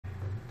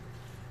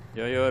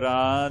Jaya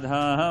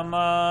Radha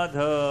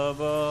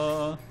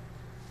Madhava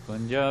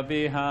Kunja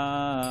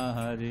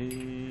Bihari.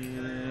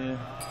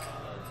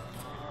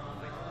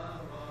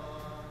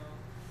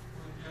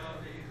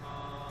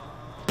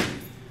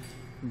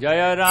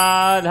 Jaya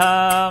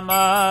Radha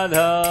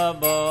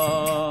Madhava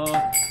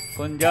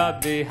Kunja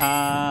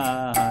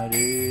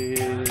Bihari.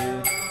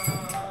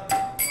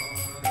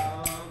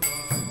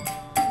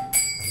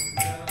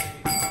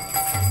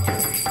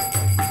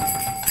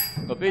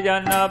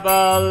 Gopijana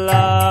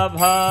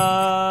Vallabha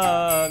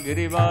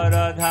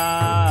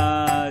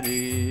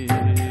Girivaradhari.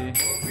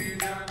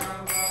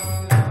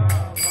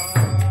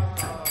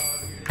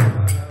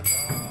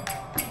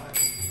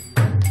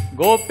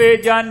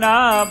 Gopijana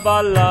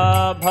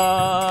Vallabha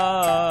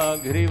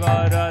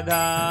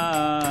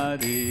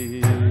Girivaradhari.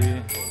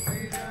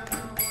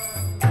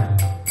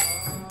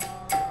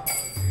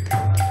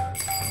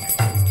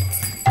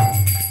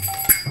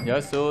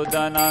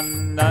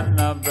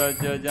 Yasodanandana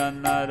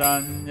Brajajana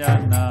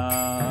Ranjana.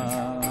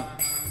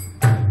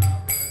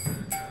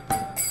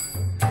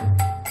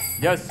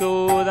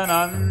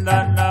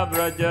 Yasodanandana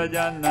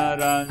Brajajana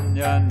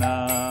Ranjana.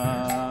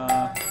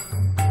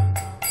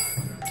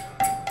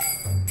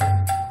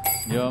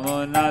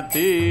 Yamuna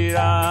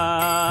Tira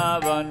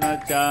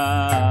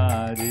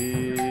Vanachari.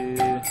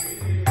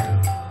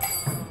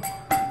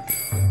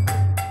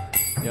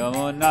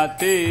 Yamuna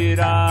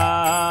Tira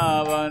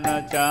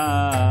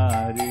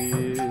Vanachari.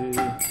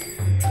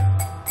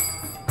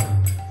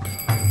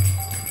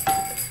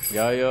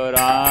 Jaya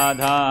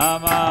Radha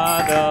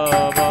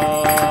Madhava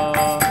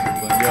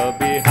Kunja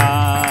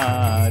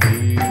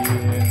Bihari.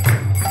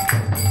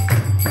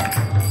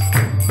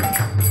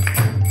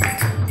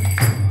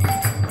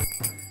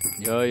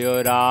 Jaya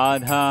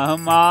Radha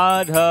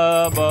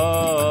Madhava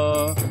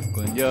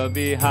Kunja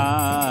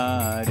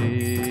Bihari.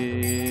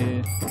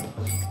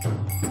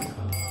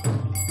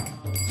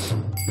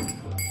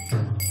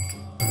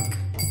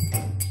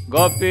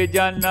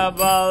 Gopijana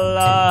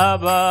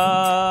Vallabha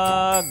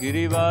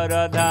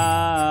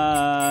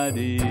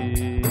Girivaradhari.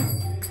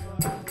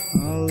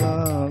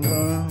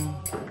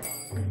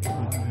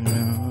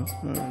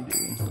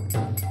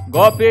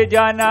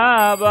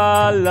 Gopijana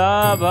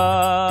Vallabha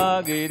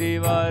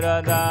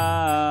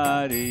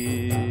Girivaradhari.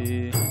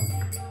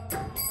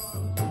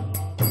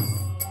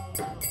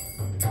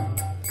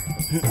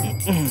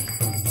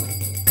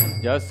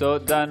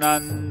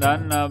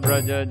 Yasodanandana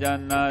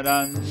Brajajana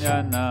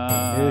Ranjana.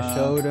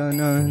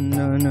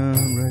 Yasodanandana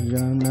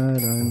Brajajana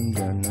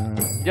Ranjana.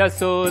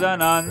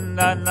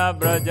 Yasodanandana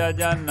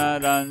Brajajana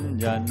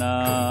Ranjana.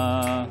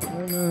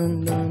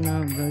 Yasodanandana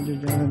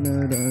Brajajana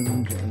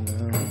Ranjana.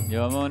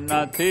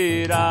 Yamuna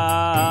Tira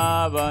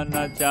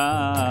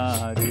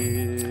Vanachari.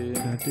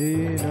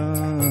 Tira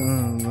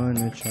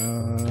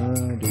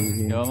Vanachari.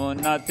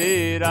 Yamuna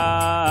Tira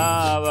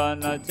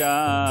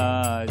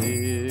Vanachari.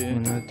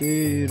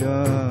 Tira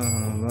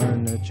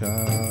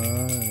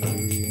Vanachari.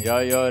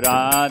 Jaya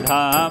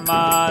Radha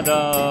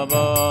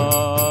Madhava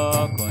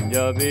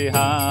Kunja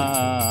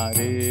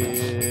Bihari.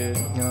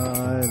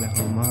 Radha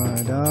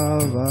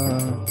Madhava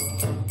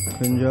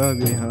Kunja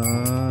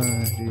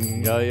Bihari.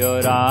 Jaya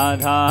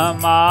Radha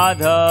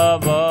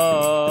Madhava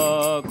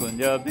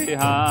Kunja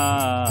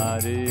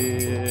Bihari.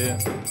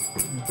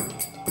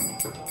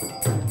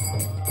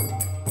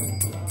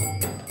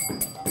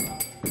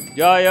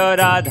 Jaya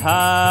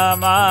Radha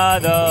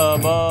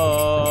Madhava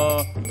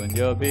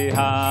Kunja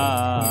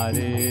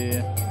Bihari.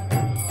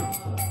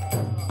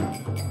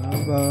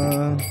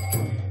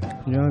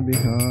 Kunja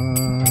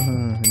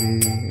Bihari.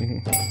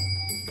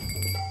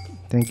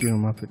 Thank you,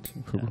 Ramapati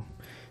Prabhu.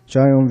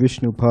 Jayam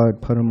Vishnupad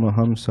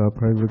Paramahamsa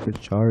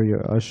Pravikacharya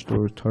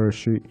Ashtor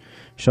Tarashri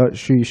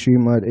Shri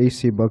Srimad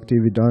A.C. Bhakti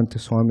Vedanta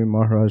Swami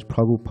Maharaj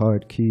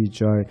Prabhupada Ki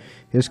Jai.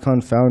 His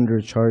confounder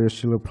Charya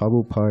Srila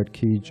Prabhupada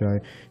Ki Jai.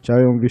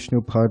 Jayam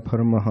Vishnupad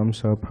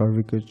Paramahamsa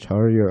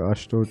Pravikacharya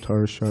Ashtor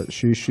Tarashri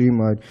Shri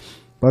Srimad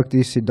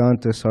Bhakti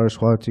Siddhanta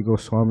Saraswati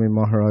Goswami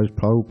Maharaj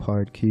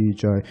Prabhupada Ki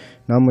Jai.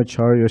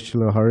 Namacharya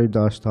Srila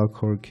Haridas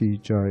Thakur Ki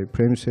Jai.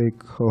 Prem se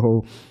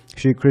kaho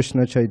Shri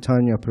Krishna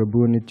Chaitanya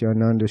Prabhu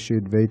Nityananda Shri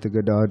Advaita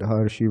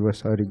Gadadhar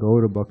Shivasari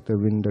Gaura Bhakta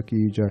Vinda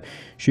Ki Jai.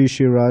 Shri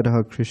Shri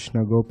Radha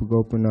Krishna Gopa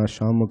Gopana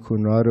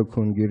Shamakun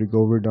Radhakun Giri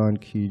Govardhan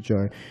Ki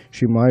Jai.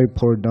 Shri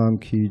Mayapur Dham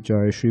Ki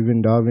Jai. Shri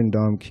Vrindavan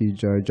Dham Ki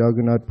Jai.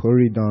 Jagannath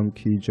Puri Dham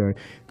Ki Jai.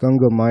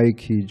 Ganga Mai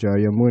Ki Jai.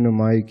 Yamuna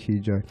Mai Ki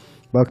Jai.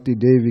 Bhakti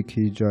Devi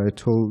Ki Jai.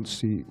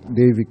 Tulsi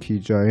Devi Ki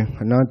Jai.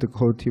 Ananta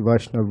Koti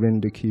Vaishnav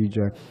Vrinda Ki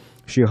Jai.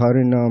 Shri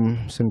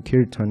Harinam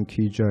Sankirtan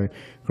Ki Jai.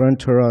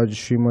 Grantaraj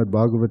Srimad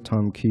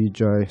Bhagavatam Ki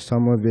Jai.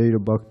 Samaveda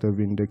Bhakta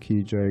Vinda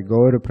Ki Jai.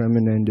 Gaura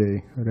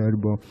Premanende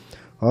Rarbo.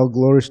 All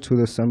glories to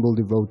the assembled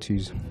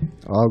devotees.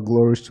 All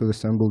glories to the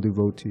assembled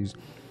devotees.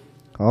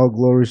 All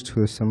glories to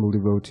the assembled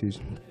devotees.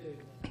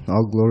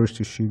 All glories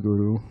to Shri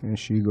Guru and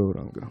Shri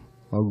Gauranga.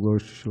 All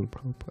glories to Srila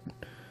Prabhupada.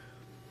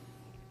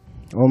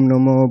 Om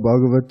Namo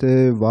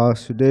Bhagavate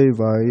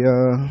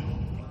Vasudevaya.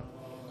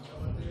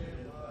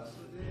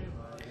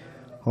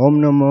 Om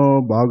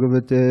Namo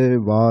Bhagavate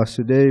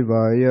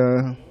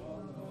Vasudevaya.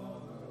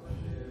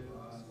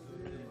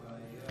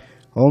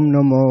 Om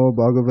Namo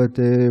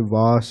Bhagavate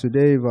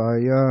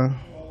Vasudevaya.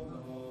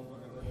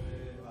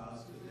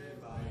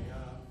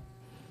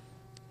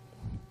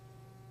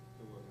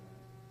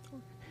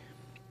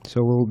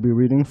 So we'll be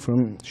reading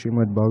from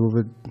Srimad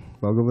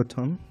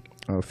Bhagavatam,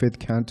 5th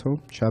canto,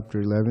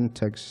 chapter 11,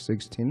 text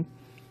 16.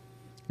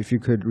 If you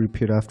could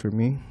repeat after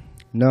me.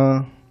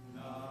 Na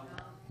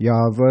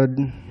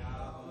yavad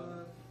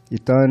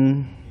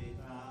itan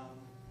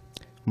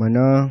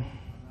mana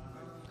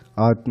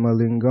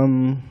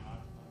atmalingam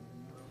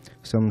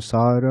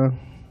samsara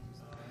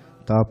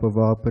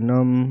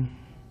tapavapanam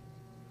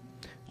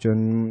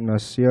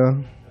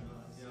janasya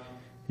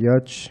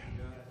yach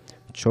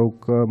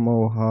choka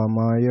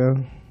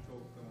mohamaya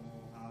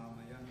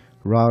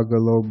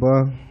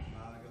ragaloba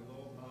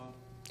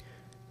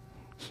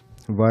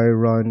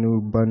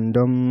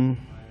vairanubandam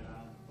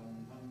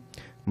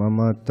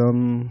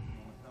mamatam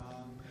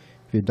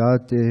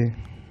vidate.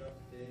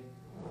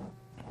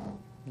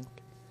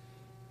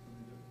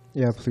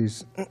 Yeah,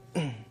 please.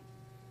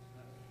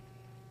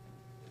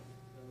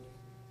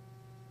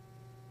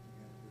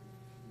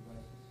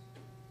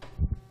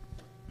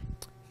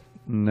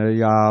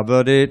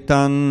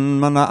 Nayavaditan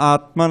mana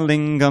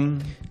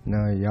atmalingam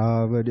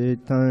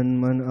Nayavadetan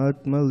man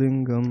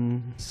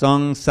atmalingam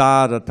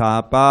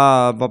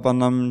sangsara-tapa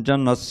vapanam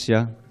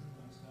janasya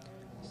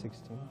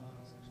 16.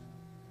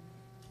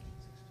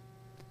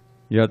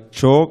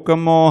 yachoka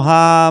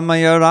moha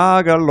maya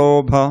raga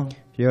lobha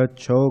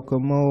Yachoka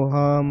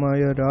moha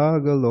maya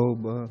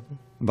ragaloba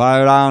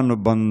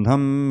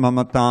vairanubandham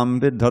mamatam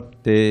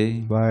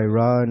vidhatte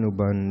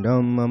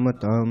Vairanubandam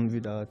mamatam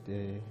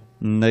vidate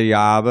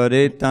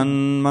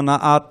Nayavaditan mana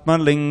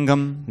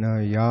atmalingam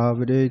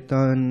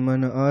Nayavadetan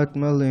man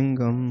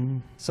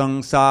atmalingam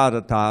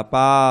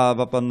sangsara-tapa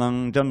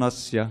vapanam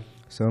janasya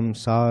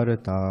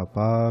Samsarata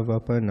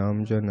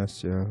pavapanam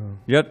janasya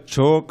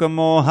yachoka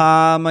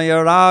moha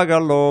maya raga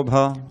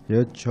lobha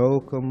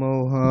Yachoka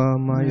moha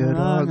maya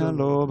ragaloba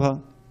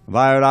lobha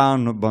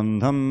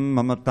vairanubandham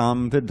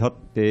mamatam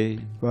vidhatte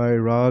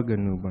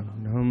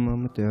Vairaganubandam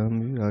mamatam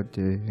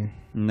vidate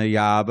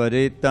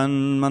Nayavaditan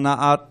mana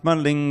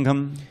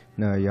atmalingam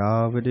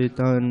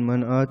Nayavadetan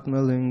man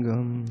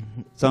atmalingam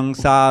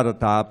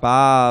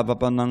sangsara-tapa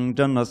vapanam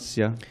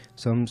janasya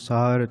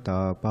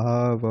Samsarata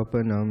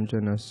pavapanam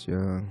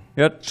janasya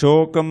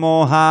yachoka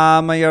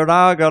moha maya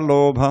raga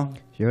lobha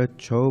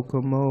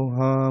Yachoka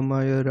moha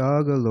maya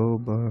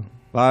ragaloba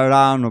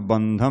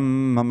vairanubandham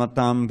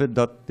mamatam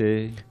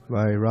vidhatte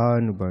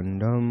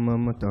Vairanubandam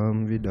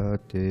mamatam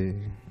vidate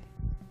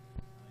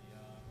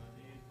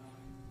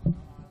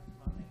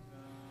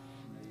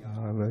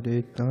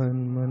Nayavadetan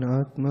man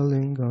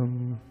atmalingam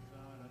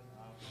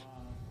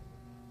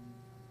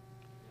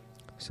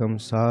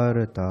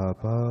Samsarata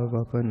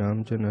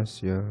pavapanam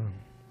janasya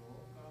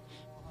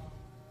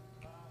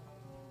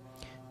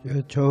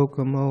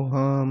Yachoka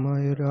moha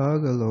maya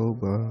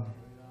ragaloba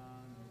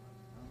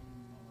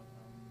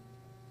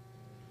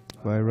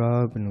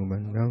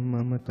Vairaganubandam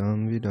mamatam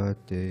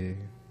vidate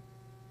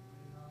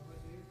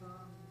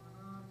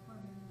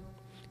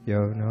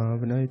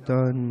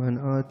Yavanavadaitan man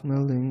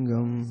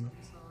atmalingam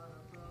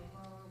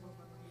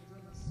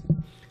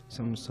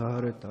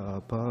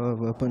Samsarata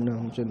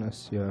pavapanam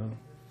janasya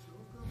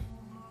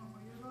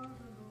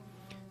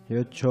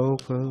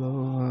Yachoka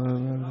loha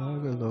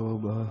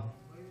ragaloba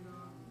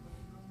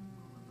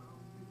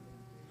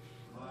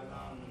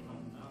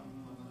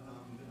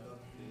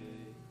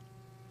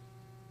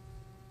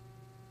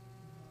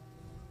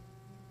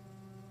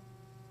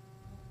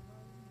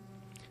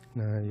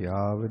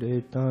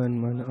Nayavadetan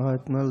man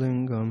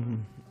atmalingam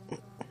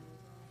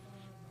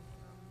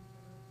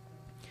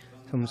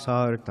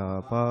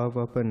Samsarta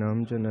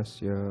pavapanam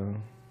janasya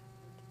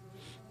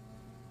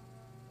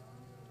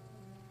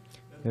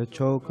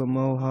Yachoka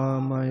moha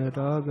maya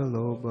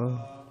ragaloba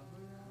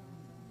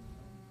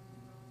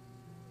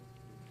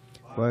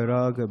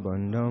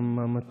Vairagabandam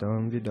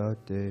mamatam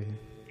vidate.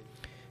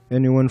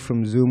 Anyone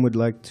from Zoom would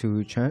like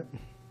to chant?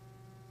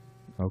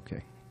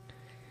 Okay.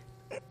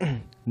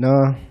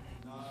 Na,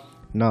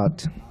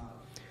 not.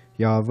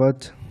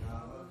 Yavat,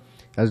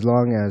 as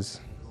long as.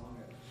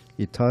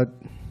 Itat,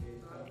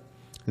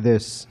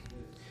 this.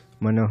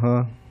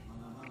 Manaha,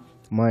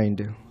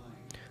 mind.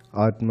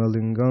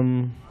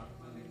 Atmalingam,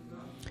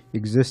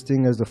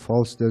 existing as the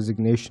false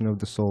designation of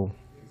the soul.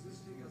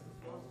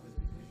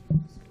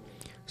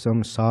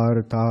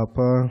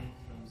 Samsara-tapa,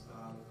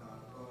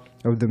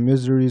 of the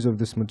miseries of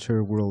this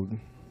material world.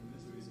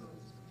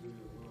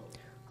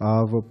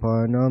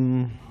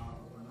 Avapanam,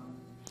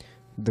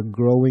 the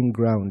growing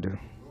ground.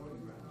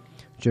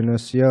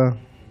 Janasya,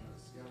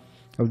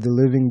 of the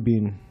living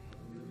being.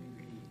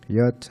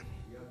 Yat,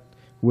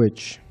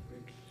 which.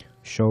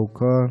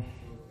 Shoka,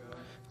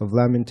 of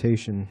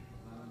lamentation.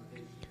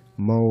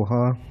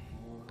 Moha,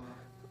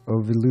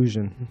 of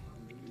illusion.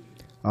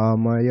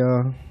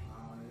 Amaya,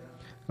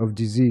 of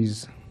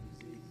disease.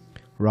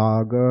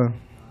 Raga,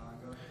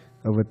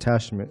 of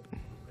attachment.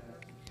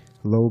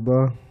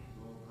 Lobha,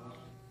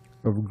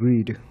 of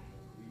greed.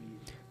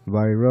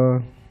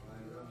 Vaira,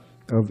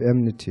 of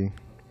enmity.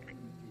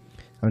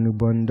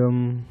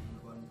 Anubandham,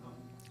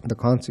 the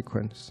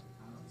consequence.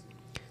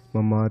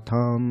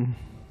 Mamatam,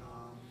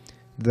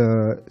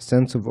 the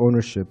sense of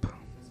ownership.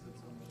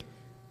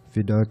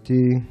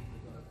 Vidati,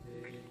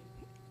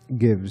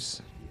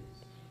 gives.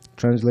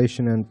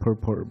 Translation and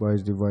purport by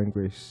His Divine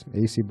Grace.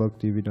 A.C.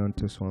 Bhakti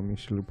Vedanta Swami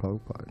Srila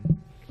Prabhupada.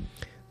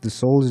 The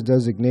soul's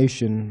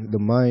designation, the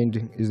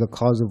mind, is the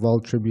cause of all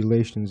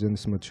tribulations in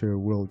this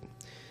material world.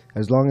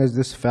 As long as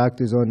this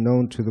fact is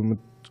unknown to the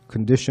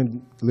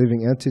conditioned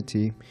living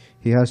entity,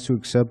 he has to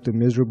accept the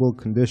miserable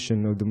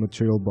condition of the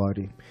material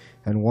body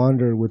and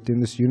wander within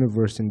this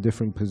universe in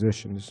different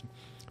positions.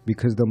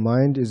 Because the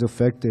mind is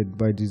affected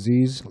by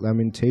disease,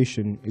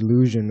 lamentation,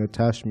 illusion,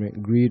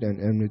 attachment, greed, and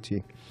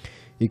enmity,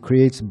 it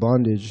creates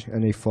bondage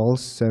and a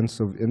false sense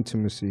of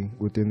intimacy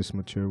within this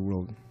material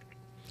world.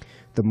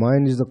 The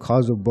mind is the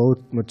cause of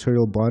both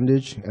material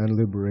bondage and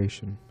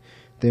liberation.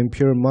 The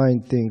impure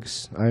mind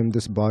thinks, I am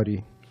this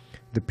body.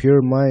 The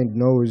pure mind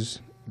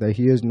knows that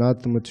he is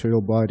not the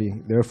material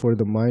body. Therefore,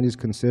 the mind is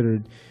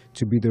considered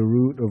to be the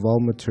root of all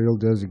material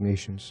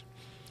designations.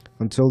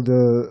 Until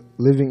the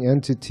living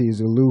entity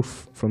is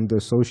aloof from the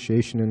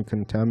association and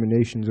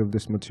contaminations of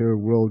this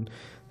material world,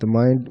 the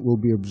mind will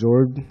be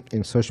absorbed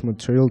in such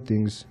material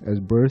things as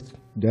birth,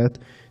 death,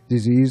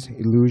 disease,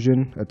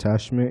 illusion,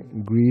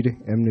 attachment, greed,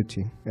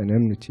 enmity.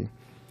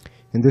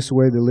 In this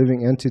way, the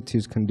living entity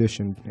is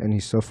conditioned, and he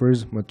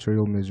suffers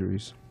material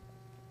miseries.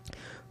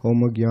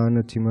 Om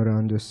Jnana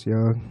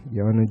Timarandasya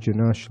Jnana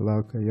Jana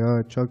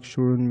Shalakaya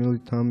Chakshurun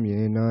Militam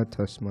Yena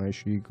Tasmai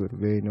Shri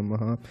Gurve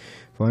Namaha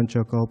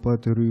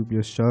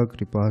Vanchakalpatarubhyascha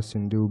Kripa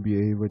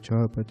Sindhubhya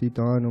Vacha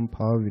Patitanam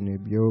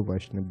Pavinebhyo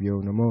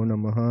Vaishnabhyo Namo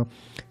Namaha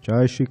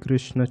Jai Shri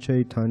Krishna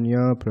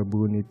Chaitanya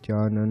Prabhu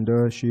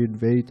Nityananda Shri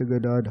Advaita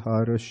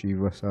Gadadhara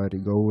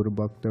Shivasari Gaur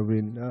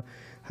Bhaktavrinda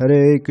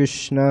Hare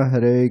Krishna,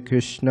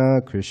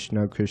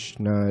 Krishna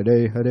Krishna,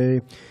 Hare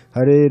Hare,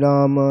 Hare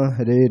Rama,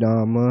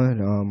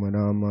 Rama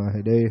Rama,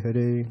 Hare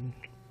Hare.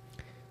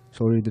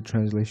 So I'll read the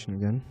translation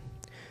again.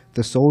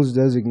 The soul's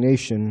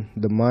designation,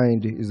 the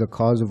mind, is the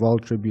cause of all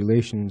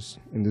tribulations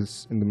in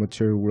the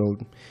material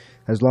world.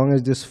 As long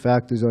as this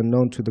fact is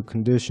unknown to the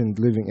conditioned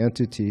living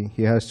entity,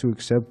 he has to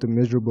accept the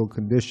miserable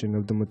condition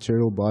of the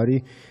material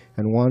body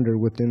and wander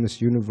within this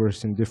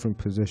universe in different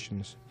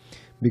positions.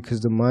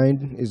 Because the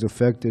mind is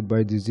affected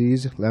by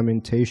disease,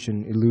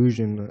 lamentation,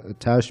 illusion,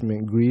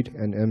 attachment, greed,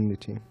 and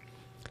enmity,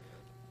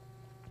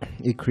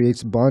 it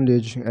creates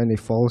bondage and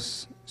a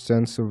false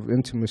sense of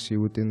intimacy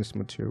within this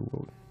material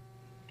world.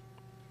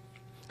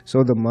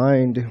 So the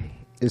mind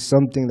is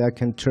something that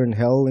can turn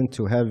hell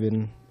into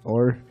heaven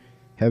or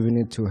heaven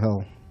into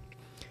hell.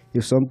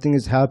 If something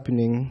is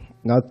happening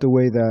not the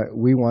way that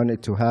we want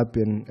it to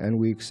happen and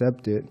we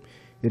accept it,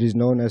 it is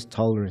known as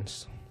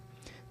tolerance.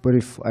 But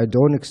if I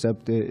don't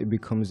accept it, it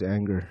becomes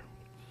anger.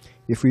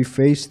 If we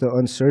face the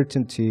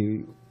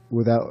uncertainty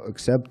without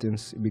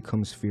acceptance, it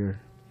becomes fear.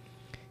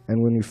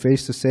 And when we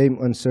face the same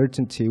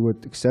uncertainty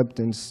with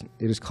acceptance,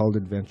 it is called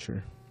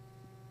adventure.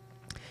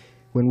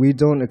 When we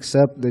don't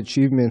accept the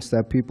achievements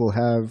that people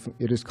have,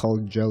 it is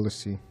called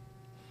jealousy.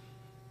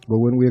 But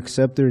when we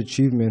accept their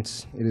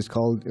achievements, it is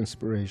called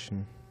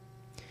inspiration.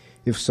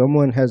 If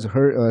someone has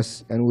hurt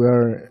us and we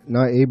are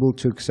not able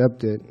to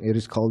accept it, it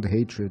is called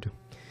hatred.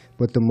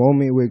 But the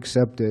moment we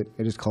accept it,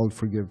 it is called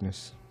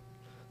forgiveness.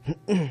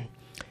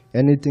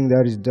 Anything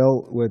that is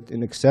dealt with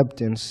in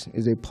acceptance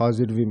is a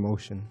positive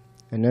emotion,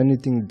 and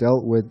anything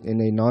dealt with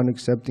in a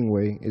non-accepting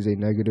way is a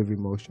negative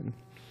emotion.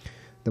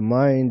 The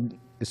mind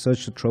is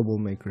such a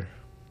troublemaker.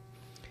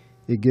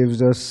 It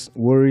gives us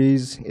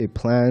worries, it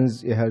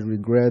plans, it has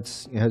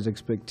regrets, it has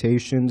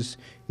expectations,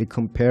 it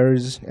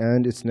compares,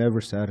 and it's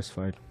never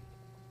satisfied.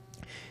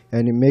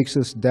 And it makes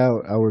us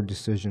doubt our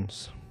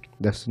decisions.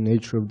 That's the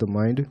nature of the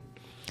mind.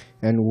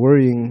 And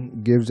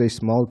worrying gives a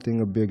small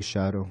thing a big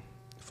shadow.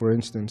 For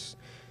instance,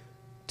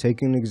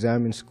 taking an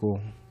exam in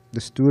school. The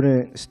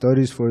student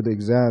studies for the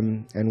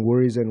exam and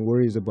worries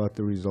about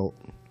the result.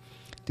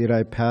 Did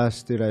I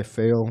pass? Did I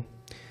fail?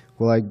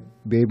 Will I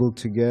be able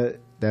to get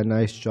that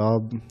nice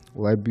job?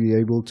 Will I be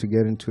able to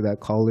get into that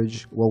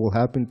college? What will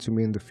happen to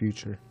me in the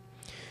future?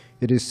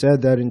 It is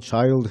said that in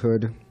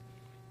childhood,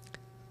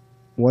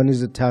 one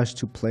is attached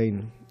to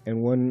playing,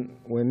 and when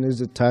one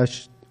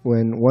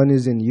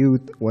is in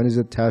youth, one is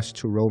attached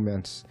to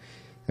romance.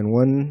 And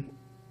one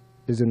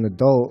is an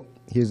adult,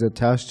 he is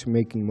attached to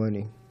making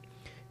money.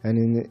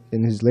 And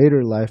in his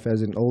later life,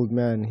 as an old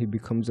man, he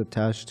becomes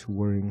attached to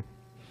worrying.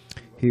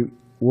 He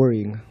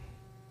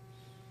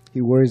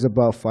worries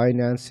about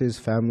finances,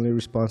 family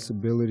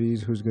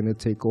responsibilities, who's going to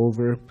take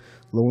over,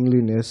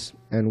 loneliness,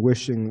 and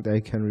wishing that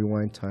he can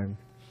rewind time.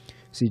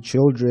 See,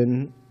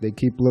 children, they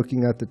keep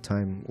looking at the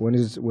time. When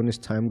is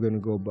time going to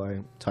go by?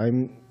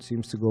 Time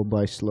seems to go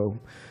by slow.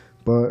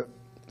 But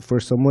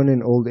for someone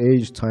in old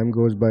age, time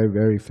goes by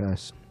very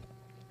fast.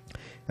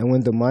 And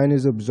when the mind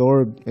is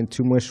absorbed in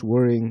too much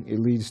worrying, it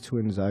leads to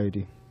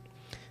anxiety.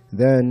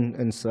 Then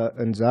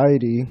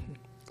anxiety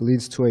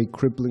leads to a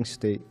crippling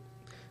state,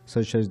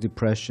 such as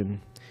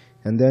depression.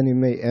 And then it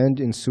may end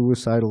in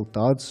suicidal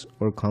thoughts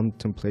or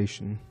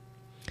contemplation.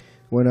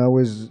 when I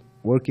was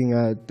working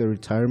at the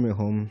retirement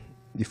home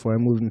before I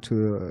moved into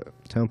the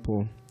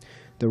temple,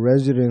 the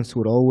residents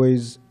would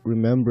always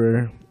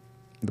remember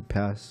the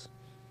past.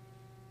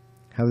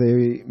 How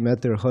they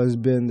met their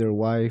husband, their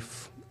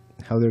wife,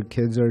 how their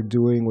kids are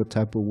doing, what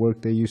type of work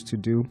they used to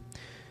do.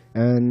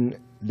 And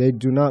they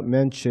do not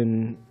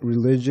mention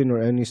religion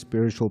or any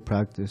spiritual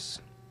practice.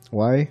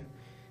 Why?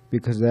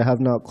 Because they have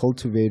not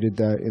cultivated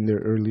that in their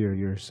earlier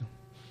years.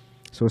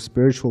 So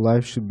spiritual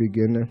life should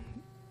begin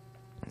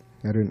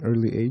at an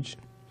early age.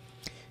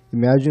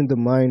 Imagine the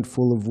mind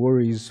full of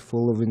worries,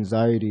 full of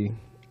anxiety,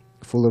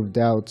 full of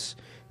doubts,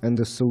 and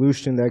the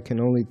solution that I can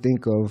only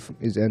think of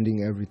is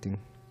ending everything.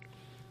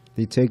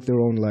 They take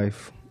their own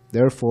life.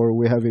 Therefore,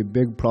 we have a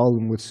big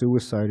problem with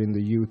suicide in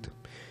the youth.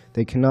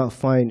 They cannot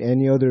find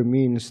any other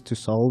means to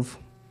solve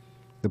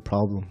the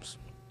problems.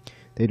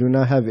 They do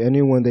not have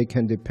anyone they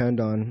can depend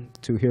on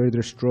to hear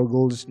their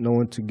struggles, no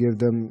one to give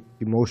them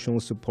emotional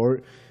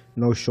support,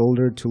 no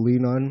shoulder to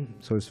lean on,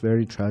 so it's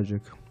very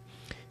tragic.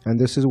 And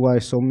this is why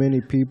so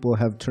many people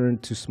have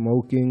turned to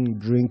smoking,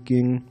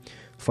 drinking,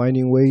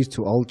 finding ways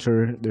to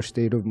alter their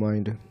state of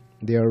mind.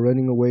 They are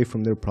running away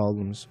from their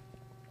problems.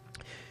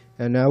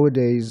 And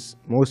nowadays,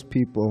 most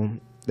people,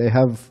 they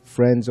have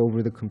friends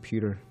over the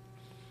computer.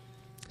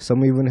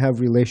 Some even have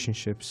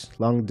relationships,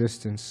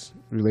 long-distance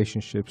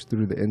relationships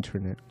through the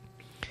internet.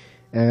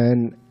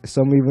 And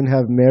some even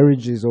have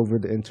marriages over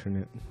the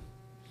internet.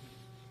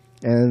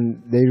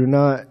 And they do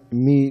not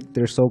meet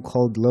their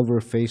so-called lover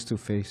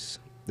face-to-face.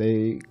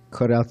 They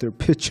cut out their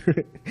picture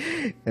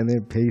and they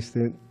paste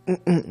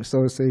it.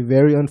 So it's a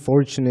very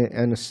unfortunate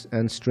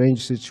and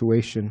strange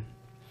situation.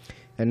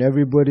 And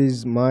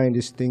everybody's mind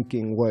is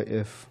thinking, what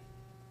if?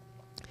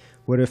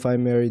 What if I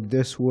married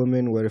this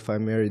woman? What if I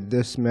married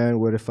this man?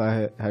 What if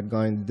I had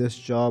gotten this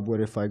job? What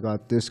if I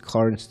got this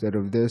car instead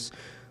of this?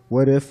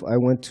 What if I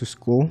went to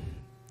school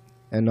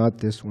and not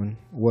this one?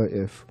 What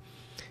if?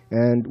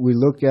 And we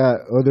look at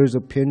others'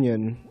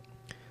 opinion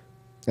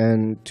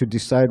and to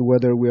decide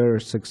whether we are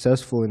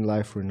successful in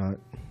life or not.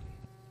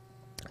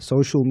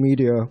 Social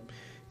media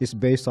is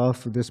based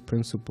off of this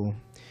principle.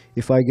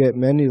 If I get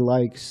many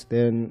likes,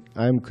 then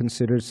I'm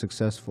considered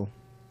successful.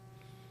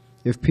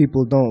 If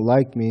people don't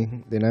like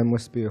me, then I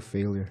must be a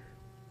failure.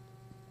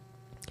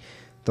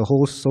 The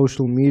whole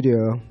social media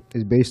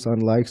is based on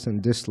likes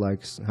and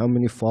dislikes. How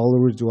many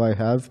followers do I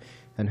have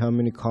and how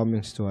many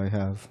comments do I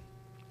have?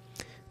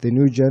 The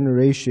new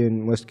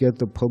generation must get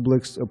the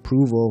public's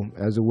approval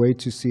as a way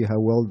to see how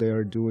well they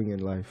are doing in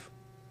life.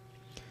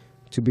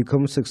 To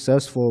become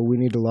successful, we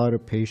need a lot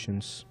of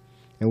patience,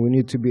 and we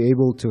need to be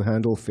able to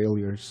handle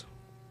failures.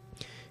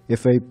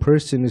 If a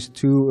person is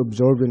too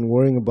absorbed in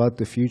worrying about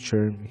the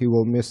future, he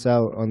will miss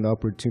out on the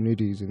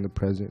opportunities in the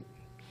present.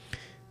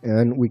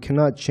 And we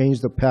cannot change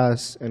the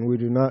past, and we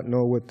do not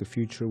know what the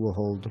future will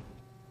hold.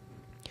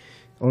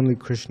 Only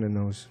Krishna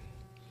knows.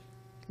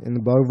 In the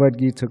Bhagavad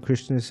Gita,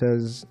 Krishna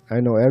says,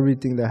 I know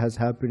everything that has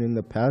happened in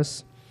the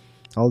past,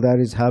 all that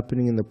is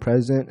happening in the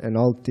present, and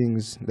all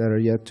things that are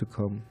yet to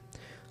come.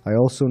 I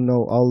also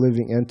know all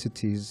living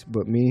entities,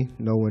 but me,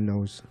 no one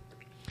knows.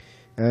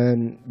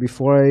 And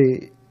before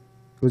I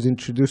was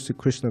introduced to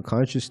Krishna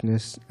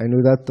consciousness, I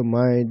knew that the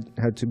mind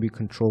had to be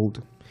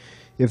controlled.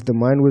 If the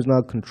mind was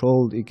not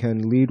controlled, it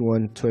can lead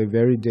one to a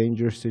very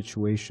dangerous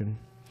situation.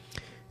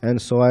 And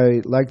so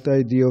I like the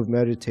idea of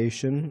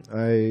meditation.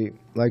 I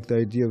like the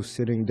idea of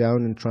sitting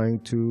down and trying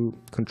to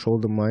control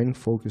the mind,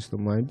 focus the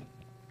mind.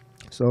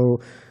 So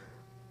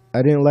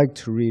I didn't like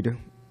to read.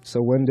 So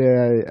one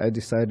day I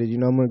decided,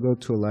 I'm going to go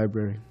to a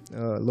library,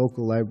 a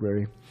local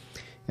library.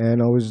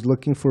 And I was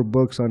looking for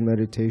books on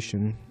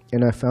meditation.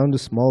 And I found a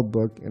small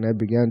book and I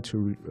began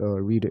to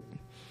read it.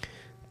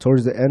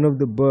 Towards the end of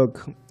the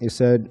book, it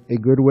said, a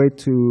good way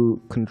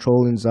to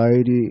control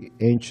anxiety,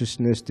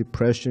 anxiousness,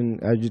 depression,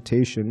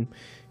 agitation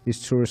is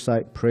to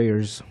recite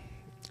prayers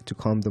to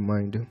calm the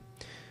mind.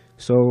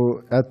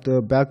 So at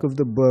the back of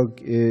the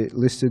book, it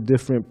listed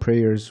different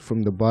prayers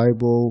from the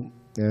Bible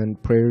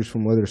and prayers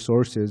from other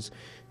sources,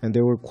 and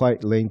they were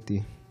quite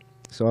lengthy.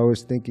 So I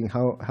was thinking,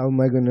 how am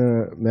I going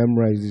to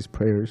memorize these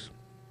prayers?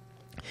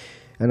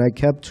 And I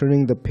kept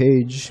turning the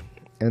page,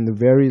 and the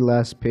very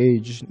last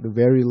page, the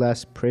very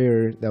last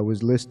prayer that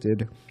was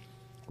listed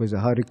was a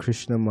Hare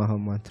Krishna Maha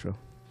Mantra.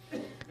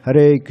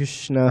 Hare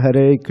Krishna,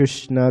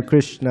 Krishna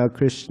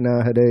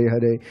Krishna, Hare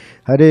Hare,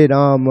 Hare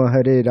Rama,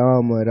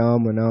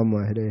 Rama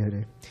Rama, Hare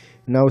Hare.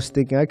 And I was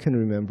thinking, I can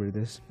remember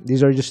this.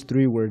 These are just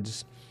 3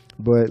 words,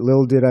 but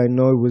little did I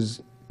know it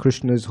was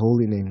Krishna's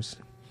holy names.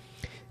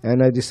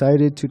 And I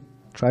decided to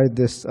try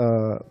this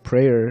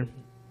prayer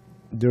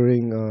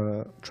during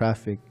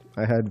traffic.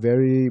 I had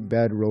very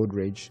bad road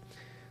rage.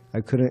 I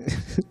couldn't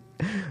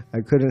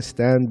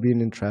stand being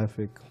in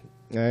traffic.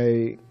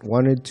 I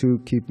wanted to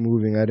keep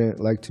moving. I didn't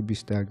like to be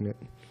stagnant.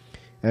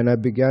 And I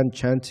began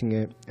chanting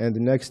it, and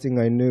the next thing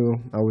I knew,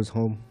 I was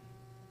home.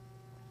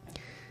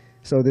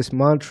 So this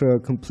mantra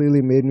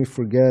completely made me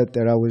forget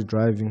that I was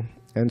driving.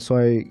 And so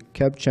I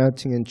kept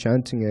chanting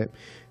it,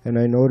 and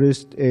I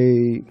noticed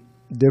a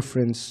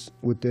difference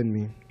within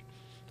me.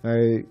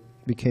 I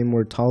became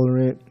more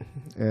tolerant,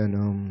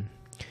 and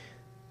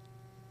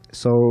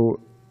so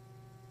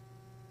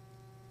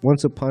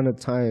once upon a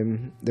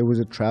time there was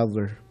a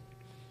traveler,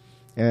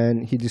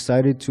 and he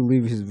decided to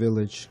leave his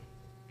village.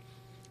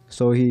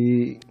 So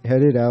he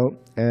headed out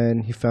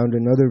and he found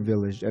another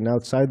village, and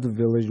outside the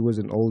village was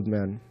an old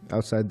man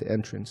outside the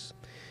entrance.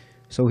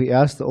 So he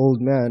asked the old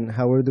man,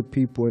 "How are the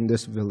people in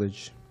this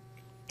village?"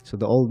 So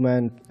the old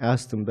man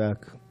asked him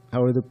back,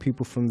 "How are the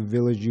people from the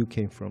village you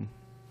came from?"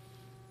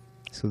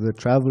 So the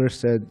traveler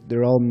said,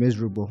 "They're all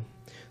miserable.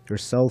 They're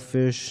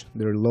selfish,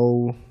 they're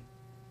low,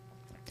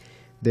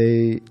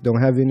 they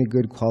don't have any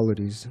good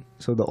qualities."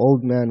 So the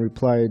old man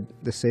replied,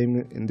 "The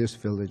same in this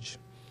village."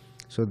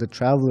 So the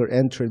traveler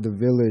entered the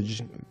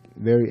village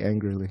very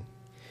angrily.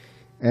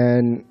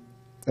 And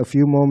a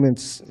few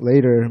moments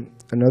later,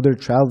 another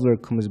traveler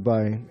comes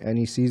by, and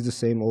he sees the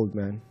same old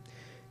man.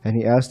 And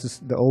he asks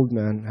the old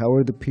man, "How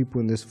are the people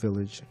in this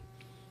village?"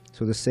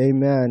 So the same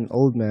man,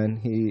 old man,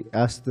 he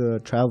asked the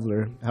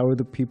traveler, "How are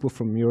the people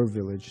from your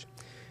village?"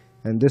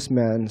 And this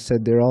man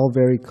said, "They're all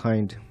very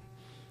kind.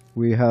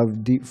 We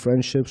have deep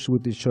friendships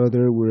with each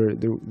other.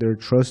 They're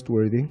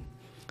trustworthy."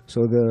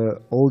 So the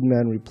old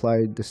man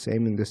replied, "The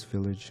same in this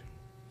village."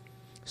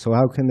 So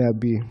how can that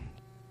be?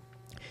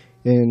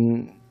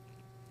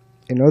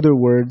 In other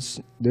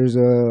words, there's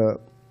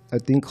a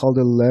thing called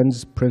a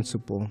lens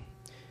principle.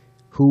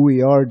 Who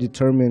we are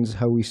determines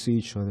how we see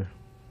each other.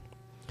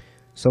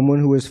 Someone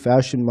who is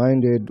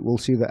fashion-minded will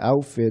see the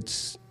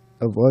outfits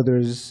of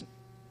others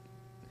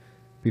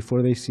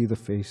before they see the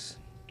face.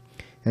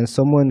 And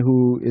someone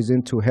who is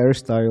into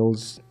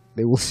hairstyles,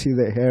 they will see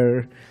the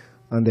hair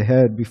on the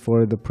head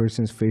before the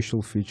person's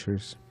facial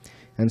features.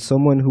 And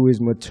someone who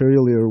is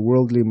materially or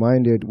worldly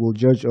minded will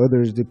judge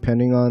others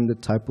depending on the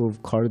type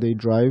of car they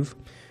drive,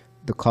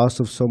 the cost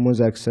of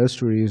someone's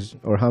accessories,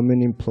 or how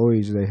many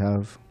employees they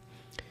have.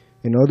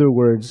 In other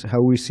words,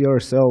 how we see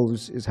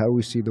ourselves is how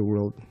we see the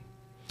world.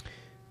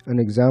 An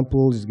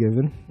example is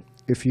given.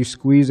 If you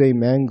squeeze a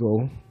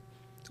mango,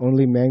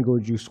 only mango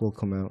juice will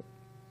come out.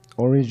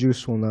 Orange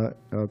juice will not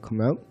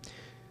come out.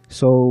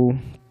 So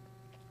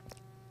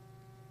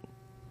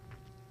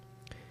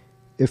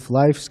if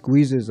life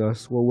squeezes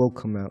us, what will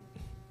come out?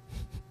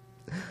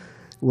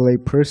 Will a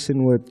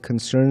person with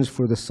concerns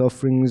for the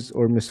sufferings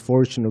or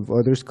misfortune of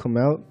others come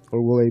out?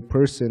 Or will a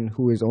person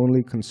who is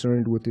only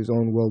concerned with his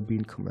own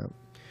well-being come out?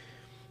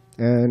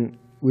 And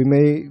we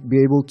may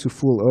be able to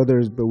fool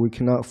others, but we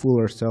cannot fool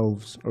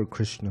ourselves or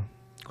Krishna.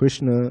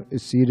 Krishna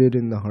is seated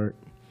in the heart.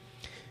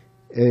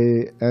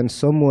 And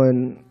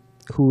someone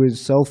who is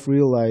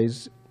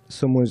self-realized,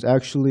 someone who is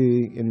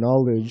actually in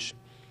knowledge,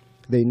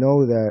 they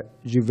know that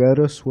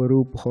Jivera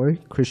Swarup Hoy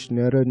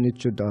Krishnera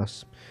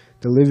Nityadas.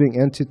 The living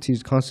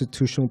entity's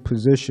constitutional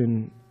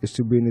position is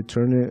to be an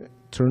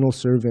eternal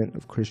servant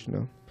of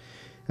Krishna.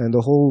 And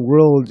the whole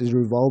world is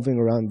revolving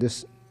around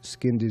this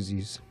skin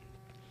disease.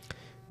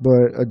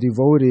 But a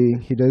devotee,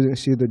 he doesn't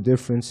see the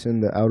difference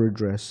in the outer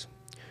dress.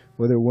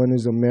 Whether one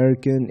is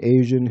American,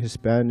 Asian,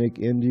 Hispanic,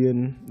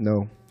 Indian,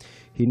 no.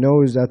 He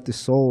knows that the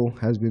soul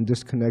has been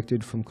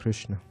disconnected from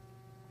Krishna.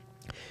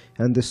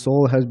 And the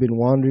soul has been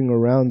wandering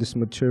around this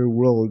material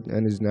world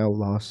and is now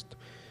lost.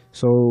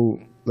 So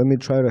let me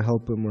try to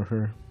help him or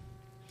her.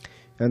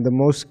 And the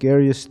most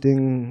scariest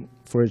thing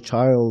for a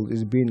child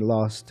is being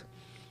lost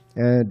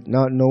and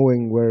not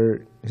knowing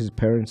where his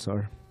parents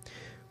are.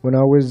 When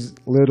I was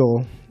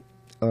little,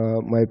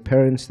 my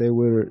parents, they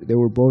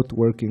were both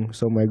working.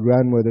 So my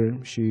grandmother,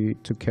 she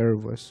took care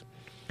of us.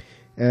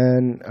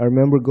 And I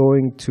remember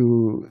going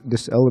to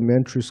this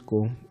elementary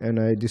school, and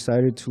I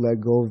decided to let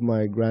go of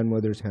my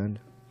grandmother's hand.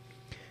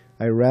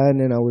 I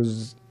ran and I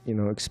was,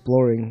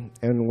 exploring.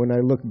 And when I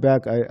looked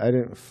back, I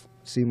didn't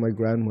see my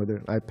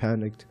grandmother. I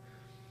panicked.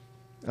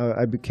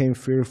 I became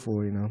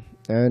fearful,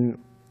 And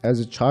as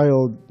a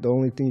child, the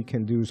only thing you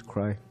can do is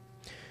cry.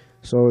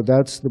 So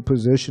that's the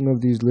position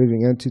of these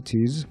living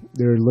entities.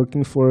 They're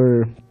looking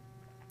for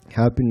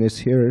happiness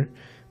here,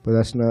 but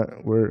that's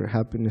not where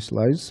happiness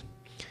lies.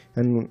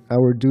 And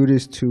our duty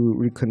is to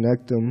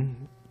reconnect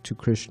them to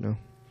Krishna.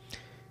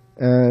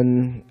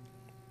 And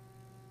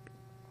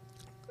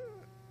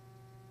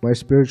my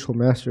spiritual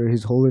master,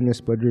 His Holiness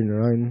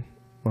Badrinarayan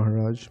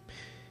Maharaj,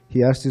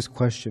 he asked this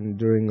question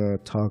during a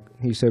talk.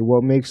 He said,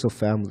 "What makes a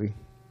family?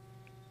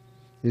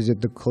 Is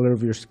it the color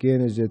of your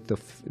skin? Is it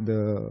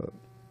the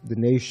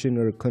nation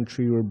or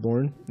country you were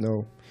born?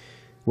 No.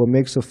 What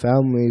makes a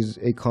family is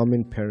a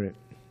common parent."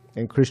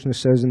 And Krishna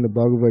says in the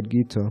Bhagavad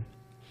Gita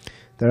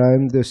that I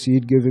am the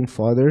seed-giving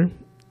father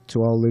to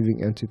all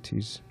living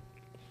entities.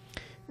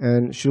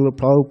 And Srila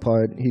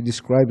Prabhupada, he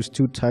describes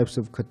two types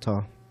of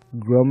katha,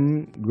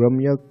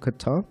 Gramya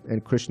katha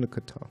and Krishna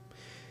katha.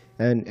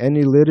 And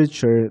any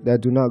literature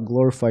that do not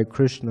glorify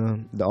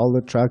Krishna, the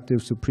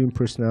all-attractive Supreme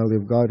Personality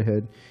of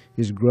Godhead,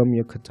 is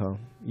Gramya katha,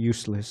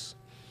 useless.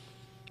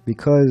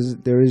 Because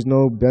there is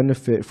no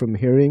benefit from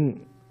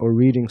hearing or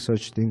reading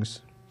such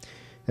things.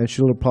 And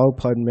Srila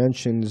Prabhupada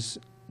mentions,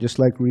 just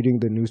like reading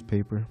the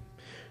newspaper,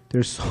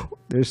 there's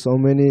so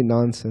many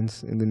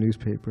nonsense in the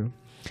newspaper.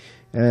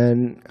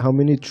 And how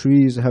many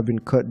trees have been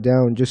cut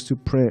down just to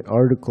print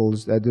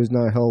articles that does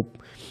not help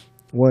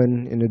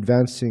one in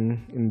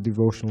advancing in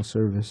devotional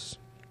service.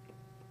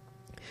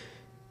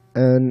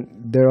 And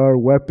there are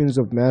weapons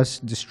of mass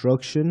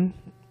destruction,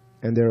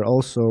 and there are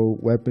also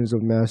weapons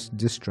of mass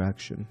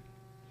distraction.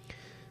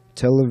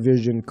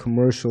 Television,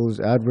 commercials,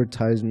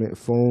 advertisement,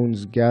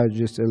 phones,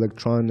 gadgets,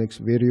 electronics,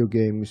 video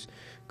games,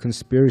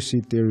 conspiracy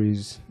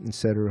theories,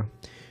 etc.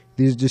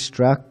 These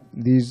distract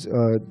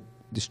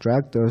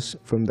us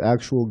from the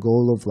actual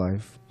goal of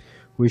life,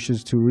 which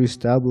is to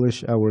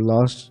reestablish our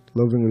lost,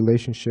 loving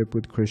relationship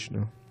with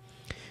Krishna.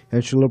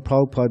 And Srila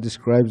Prabhupada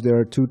describes there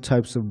are two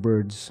types of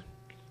birds,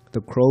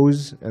 the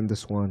crows and the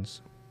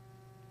swans.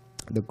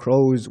 The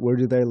crows, where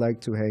do they like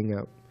to hang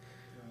out?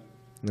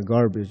 In the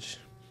garbage.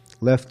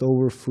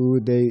 Leftover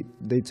food,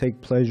 they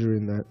take pleasure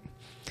in that.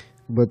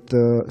 But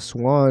the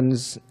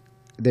swans,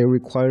 they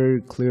require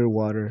clear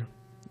water,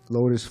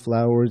 lotus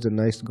flowers, a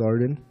nice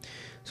garden.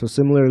 So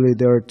similarly,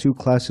 there are two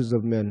classes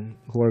of men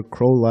who are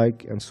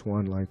crow-like and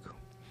swan-like.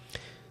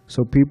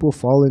 So people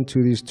fall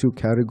into these two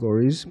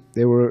categories.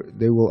 They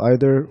will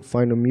either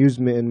find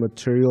amusement in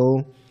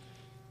material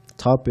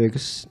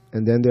topics,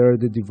 and then there are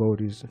the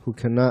devotees who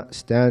cannot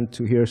stand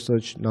to hear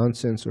such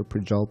nonsense or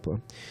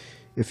prajalpa.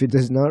 If it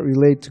does not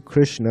relate to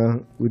Krishna,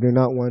 we do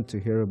not want to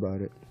hear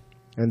about it.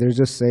 And there's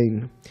a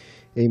saying,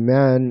 a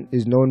man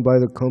is known by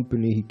the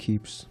company he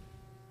keeps.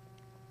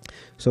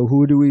 So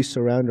who do we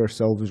surround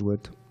ourselves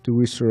with? Do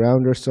we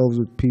surround ourselves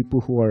with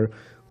people who are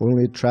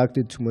only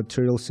attracted to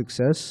material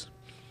success?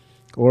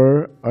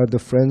 Or are the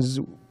friends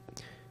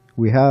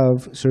we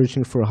have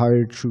searching for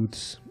higher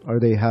truths? Are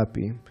they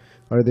happy?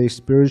 Are they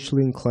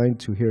spiritually inclined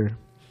to hear?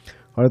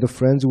 Are the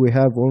friends we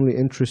have only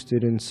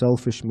interested in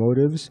selfish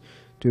motives?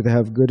 Do they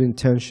have good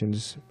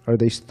intentions? Are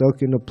they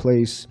stuck in a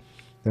place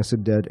that's a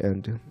dead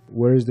end?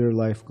 Where is their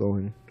life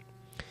going?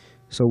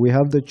 So we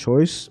have the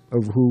choice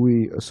of who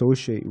we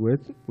associate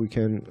with. We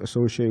can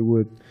associate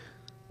with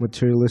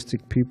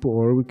materialistic people,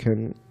 or we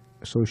can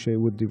associate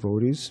with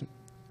devotees.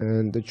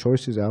 And the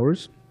choice is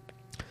ours.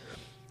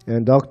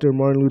 And Dr.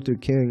 Martin Luther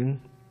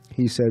King,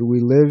 he said, we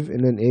live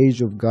in an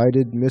age of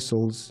guided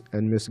missiles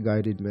and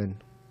misguided men.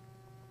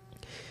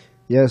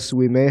 Yes,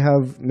 we may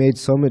have made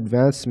some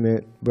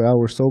advancement, but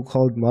our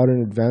so-called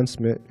modern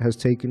advancement has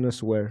taken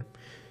us where?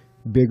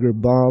 Bigger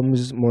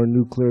bombs, more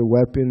nuclear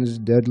weapons,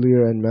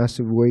 deadlier and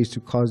massive ways to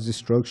cause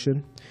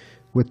destruction.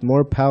 With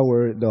more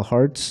power, the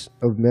hearts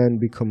of men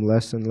become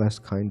less and less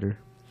kinder.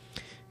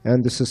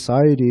 And the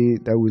society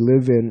that we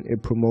live in,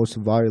 it promotes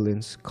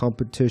violence,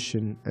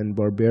 competition, and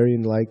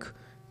barbarian-like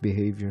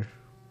behavior.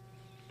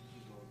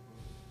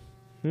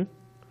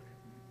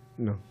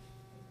 No.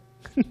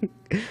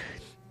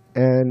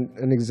 And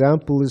an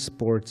example is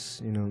sports.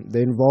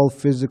 They involve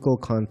physical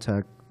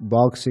contact,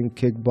 boxing,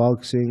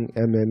 kickboxing,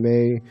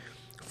 MMA,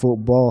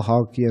 football,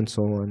 hockey, and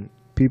so on.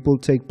 People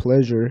take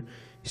pleasure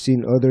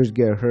seeing others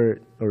get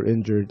hurt or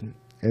injured,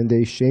 and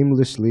they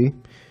shamelessly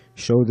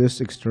show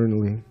this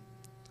externally.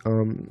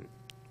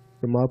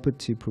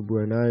 Ramapati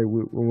Prabhu and I,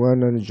 we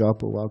went on a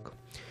japa walk,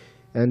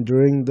 and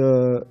during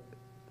the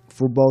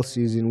football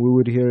season, we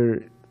would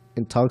hear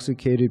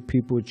intoxicated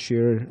people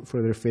cheer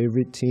for their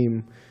favorite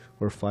team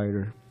or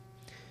fighter.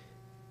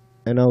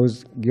 And I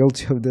was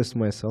guilty of this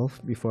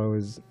myself before I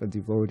was a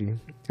devotee.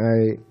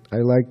 I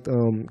liked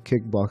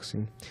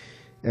kickboxing,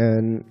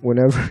 and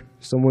whenever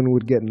someone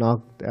would get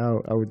knocked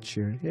out, I would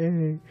cheer,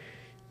 yay!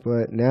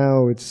 But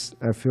now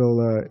I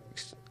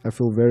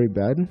feel very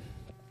bad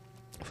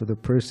for the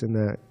person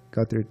that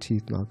got their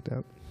teeth knocked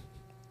out.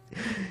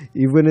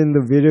 Even in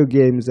the video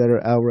games that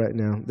are out right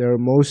now, they are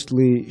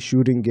mostly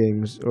shooting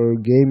games or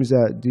games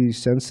that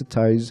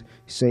desensitize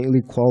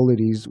saintly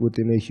qualities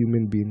within a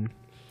human being.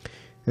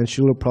 And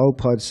Srila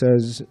Prabhupada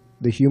says,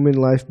 the human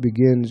life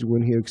begins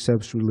when he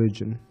accepts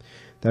religion.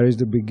 That is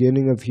the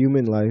beginning of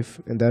human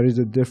life, and that is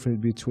the difference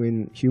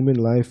between human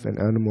life and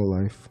animal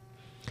life.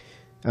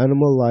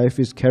 Animal life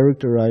is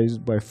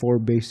characterized by 4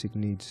 basic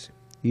needs: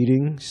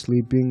 eating,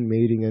 sleeping,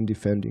 mating, and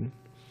defending.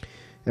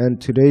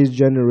 And today's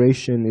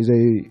generation is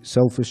a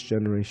selfish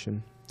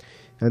generation.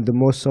 And the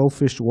most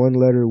selfish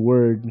one-letter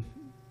word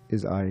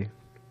is I.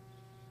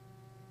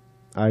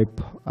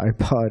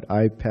 iPod,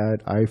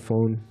 iPad,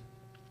 iPhone.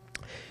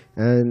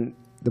 And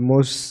the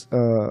most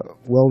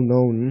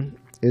well-known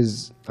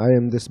is I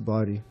am this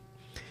body.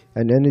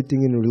 And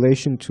anything in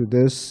relation to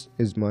this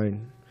is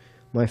mine.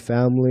 My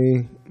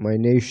family, my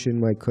nation,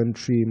 my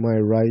country, my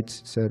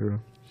rights, etc.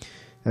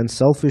 And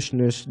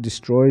selfishness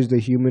destroys the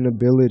human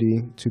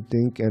ability to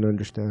think and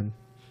understand.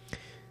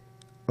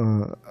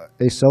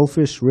 A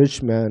selfish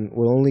rich man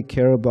will only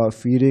care about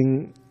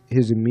feeding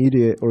his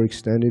immediate or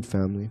extended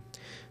family.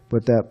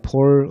 But that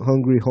poor,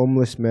 hungry,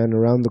 homeless man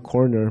around the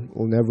corner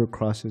will never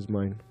cross his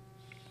mind.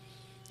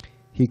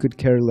 He could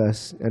care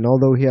less, and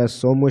although he has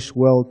so much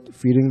wealth,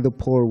 feeding the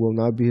poor will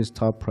not be his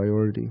top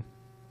priority.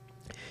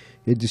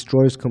 It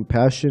destroys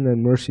compassion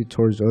and mercy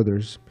towards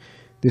others.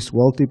 This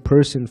wealthy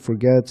person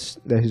forgets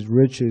that his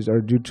riches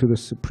are due to the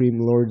Supreme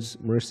Lord's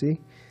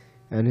mercy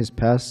and his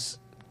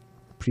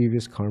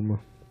previous karma.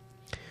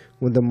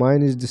 When the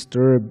mind is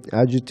disturbed,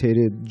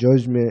 agitated,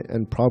 judgment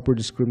and proper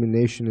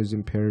discrimination is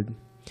impaired.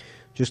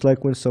 Just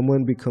like when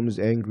someone becomes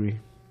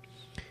angry,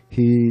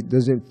 he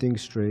doesn't think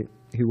straight.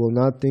 He will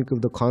not think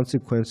of the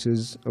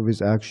consequences of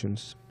his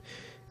actions.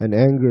 And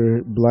anger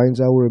blinds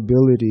our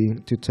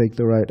ability to take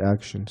the right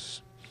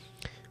actions.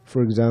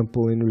 For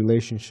example, in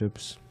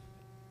relationships,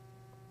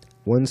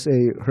 once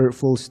a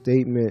hurtful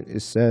statement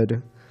is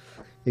said,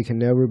 it can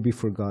never be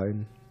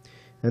forgotten.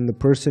 And the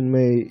person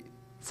may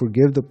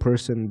forgive the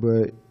person,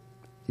 but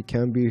it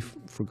can't be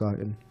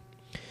forgotten.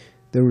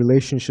 The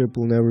relationship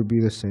will never be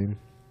the same.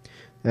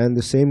 And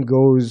the same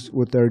goes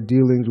with our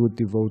dealings with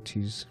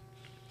devotees.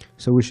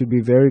 So we should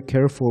be very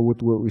careful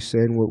with what we say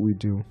and what we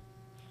do.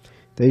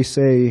 They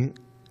say,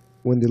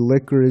 when the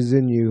liquor is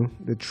in you,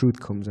 the truth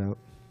comes out.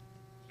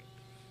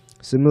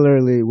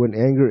 Similarly, when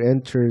anger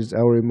enters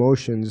our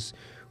emotions,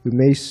 we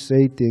may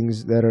say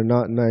things that are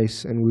not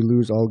nice and we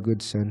lose all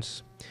good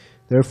sense.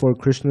 Therefore,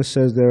 Krishna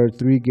says there are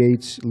 3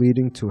 gates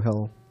leading to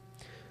hell: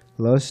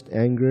 lust,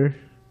 anger,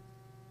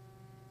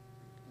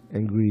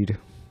 and greed.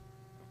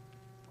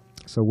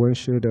 So one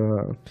should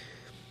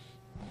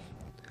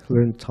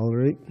learn to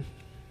tolerate.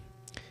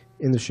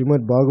 In the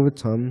Srimad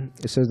Bhagavatam,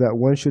 it says that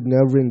one should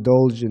never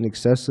indulge in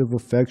excessive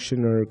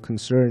affection or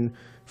concern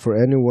for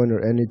anyone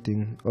or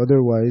anything.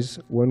 Otherwise,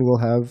 one will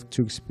have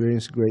to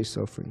experience great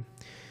suffering.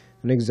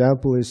 An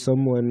example is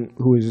someone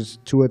who is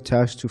too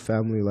attached to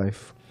family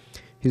life.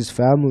 His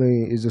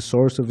family is the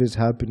source of his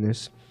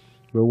happiness,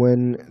 but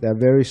when that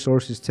very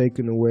source is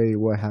taken away,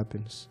 what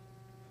happens?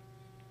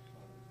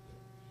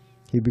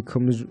 He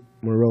becomes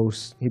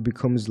morose. He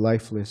becomes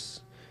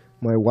lifeless.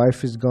 My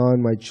wife is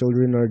gone. My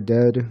children are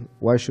dead.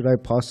 Why should I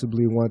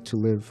possibly want to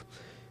live?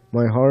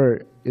 My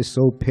heart is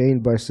so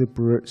pained by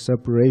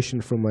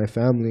separation from my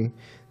family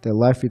that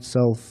life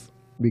itself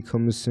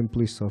becomes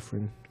simply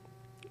suffering.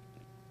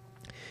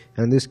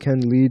 And this can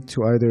lead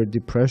to either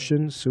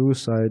depression,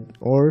 suicide,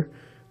 or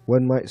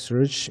one might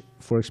search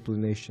for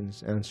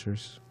explanations,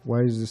 answers.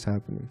 Why is this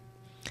happening?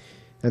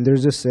 And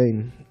there's a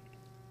saying,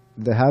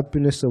 the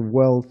happiness of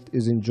wealth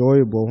is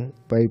enjoyable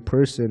by a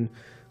person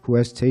who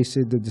has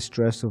tasted the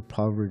distress of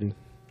poverty.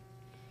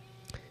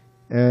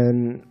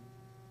 And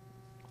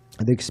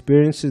the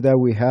experiences that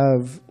we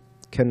have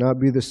cannot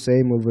be the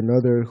same of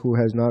another who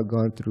has not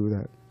gone through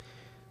that.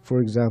 For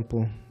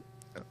example,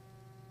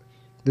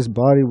 this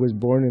body was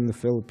born in the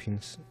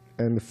Philippines,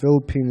 and the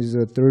Philippines is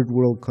a third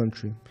world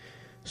country.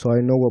 So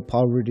I know what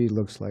poverty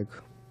looks like.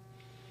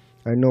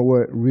 I know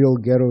what real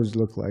ghettos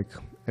look like,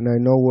 and I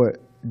know what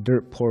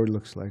dirt poor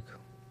looks like.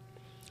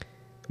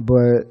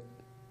 But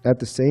at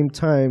the same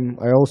time,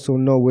 I also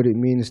know what it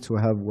means to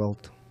have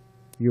wealth.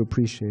 You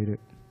appreciate it.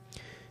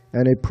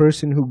 And a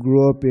person who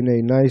grew up in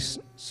a nice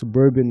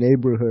suburban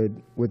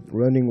neighborhood with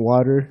running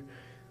water,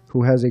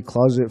 who has a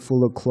closet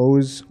full of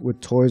clothes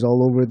with toys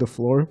all over the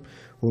floor,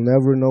 will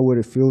never know what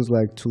it feels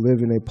like to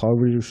live in a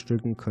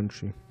poverty-stricken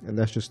country. And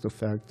that's just a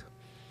fact.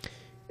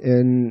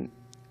 In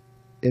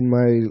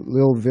my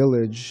little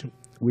village,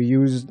 we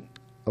used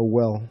a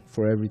well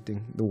for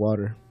everything, the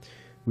water.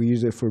 We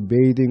use it for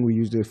bathing, we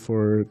use it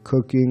for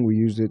cooking, we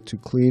use it to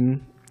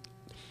clean.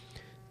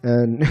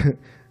 And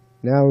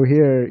now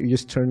here, you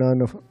just turn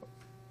on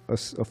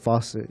a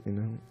faucet,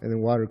 and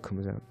then water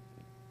comes out.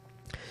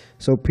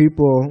 So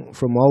people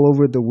from all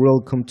over the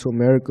world come to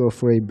America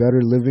for a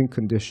better living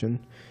condition,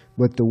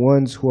 but the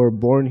ones who are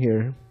born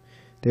here,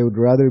 they would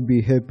rather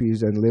be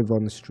hippies and live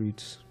on the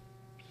streets.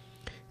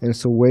 And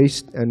it's a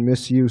waste and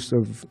misuse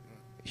of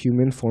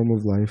human form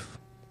of life.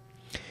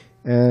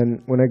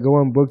 And when I go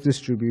on book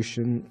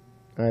distribution,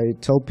 I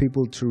tell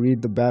people to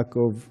read the back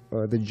of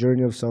The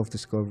Journey of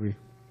Self-Discovery.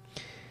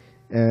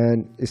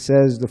 And it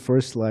says, the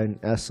first line,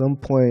 at some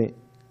point,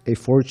 a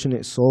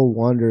fortunate soul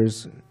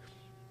wonders,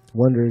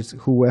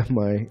 who am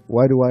I?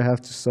 Why do I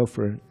have to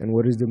suffer? And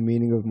what is the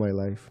meaning of my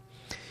life?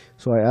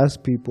 So I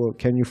ask people,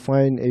 can you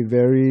find a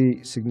very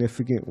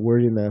significant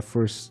word in that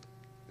first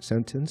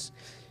sentence?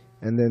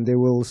 And then they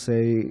will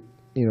say,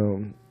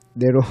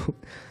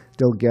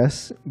 they'll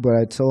guess, but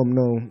I tell them,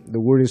 no,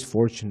 the word is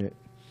fortunate.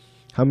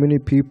 How many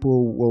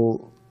people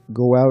will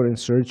go out and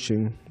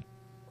searching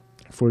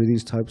for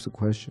these types of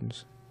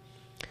questions?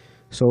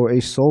 So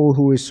a soul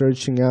who is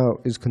searching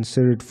out is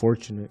considered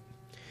fortunate.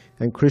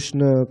 And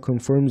Krishna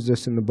confirms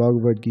this in the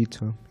Bhagavad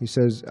Gita. He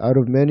says, out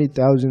of many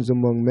thousands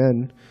among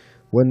men,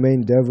 one may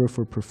endeavor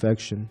for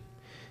perfection.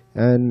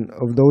 And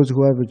of those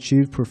who have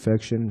achieved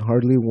perfection,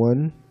 hardly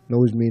one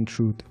knows me in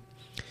truth.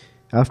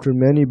 After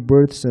many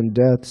births and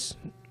deaths,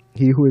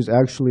 he who is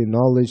actually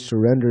knowledge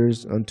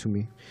surrenders unto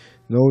me,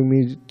 knowing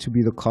me to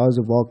be the cause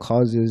of all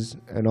causes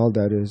and all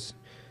that is.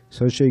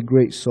 Such a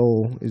great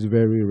soul is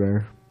very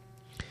rare.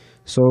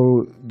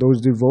 So those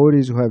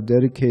devotees who have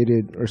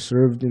dedicated or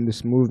served in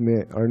this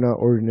movement are not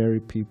ordinary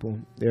people.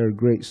 They are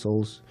great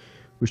souls.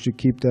 We should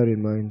keep that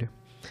in mind.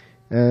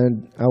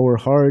 And our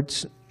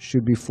hearts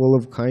should be full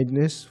of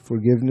kindness,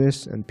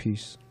 forgiveness, and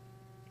peace.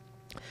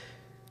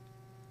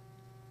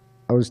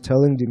 I was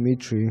telling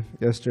Dimitri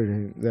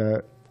yesterday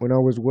that when I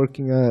was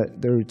working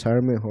at the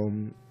retirement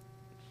home,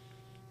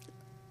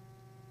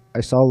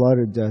 I saw a lot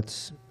of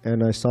deaths,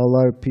 and I saw a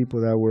lot of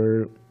people that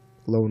were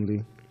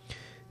lonely.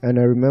 And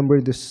I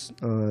remember this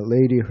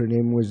lady, her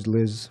name was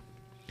Liz.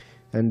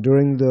 And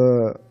during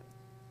the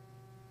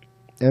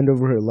end of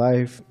her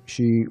life,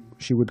 she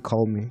would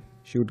call me.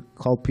 She would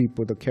call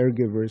people, the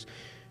caregivers.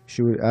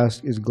 She would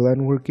ask, is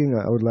Glenn working?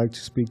 I would like to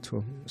speak to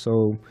him.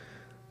 So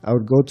I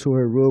would go to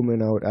her room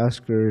and I would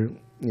ask her,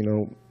 you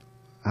know,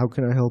 how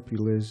can I help you,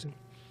 Liz?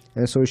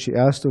 And so she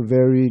asked a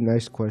very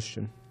nice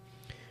question.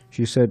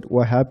 She said,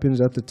 what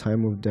happens at the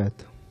time of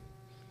death?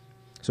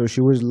 So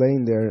she was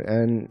laying there,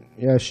 and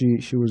yeah,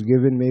 she was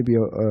given maybe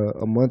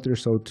a month or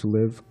so to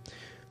live.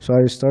 So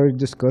I started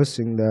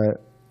discussing that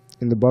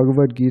in the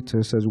Bhagavad Gita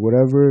it says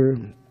whatever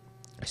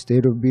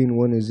state of being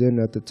one is in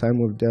at the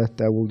time of death,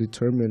 that will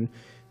determine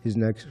his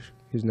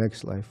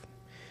next life.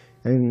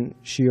 And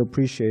she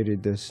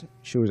appreciated this.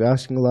 She was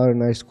asking a lot of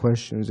nice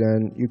questions,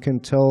 and you can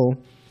tell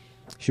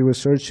she was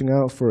searching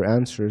out for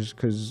answers,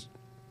 because,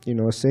 you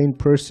know, a sane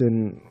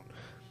person,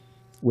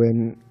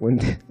 when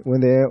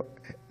they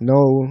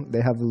know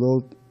they have a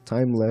little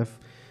time left,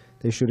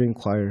 they should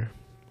inquire.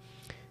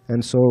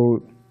 And so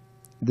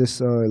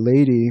this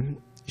lady,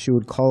 she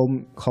would call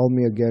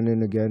me again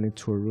and again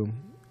into her room,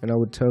 and I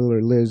would tell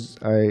her, Liz,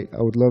 I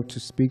would love to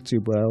speak to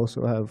you, but I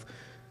also have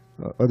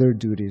other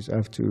duties. I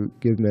have to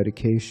give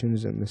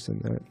medications and this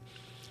and that.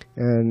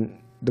 And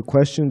the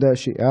question that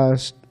she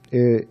asked,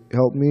 it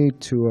helped me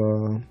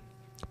to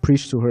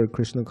preach to her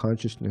Krishna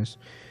consciousness.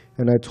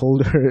 And I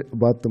told her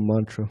about the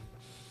mantra.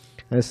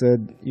 I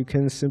said, you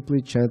can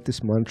simply chant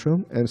this mantra.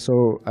 And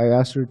so I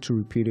asked her to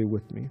repeat it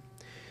with me.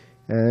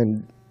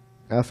 And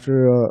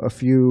after a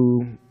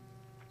few,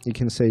 you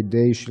can say,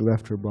 days, she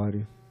left her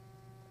body.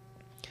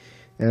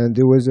 And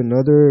there was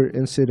another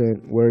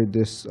incident where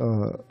this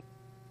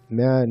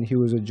man, he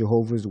was a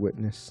Jehovah's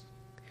Witness.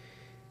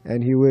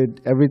 And he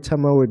would, every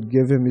time I would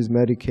give him his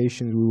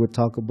medications, we would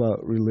talk about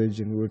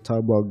religion, we would talk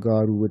about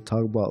God, we would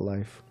talk about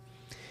life.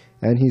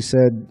 And he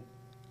said,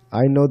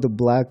 I know the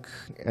black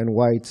and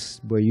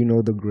whites, but you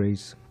know the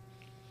grays.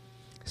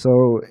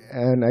 So,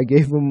 and I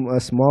gave him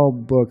a small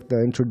book,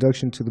 the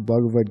Introduction to the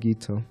Bhagavad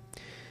Gita.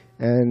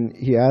 And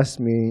he asked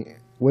me,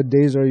 what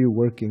days are you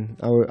working?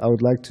 I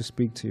would like to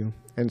speak to you.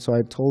 And so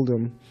I told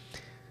him,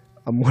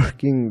 I'm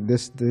working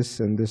this,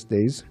 and this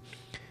days.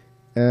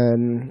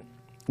 And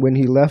when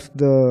he left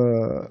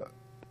the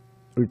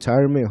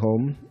retirement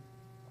home,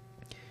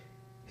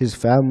 his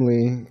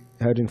family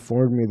had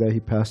informed me that he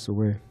passed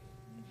away.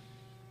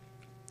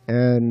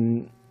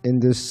 And in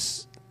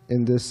this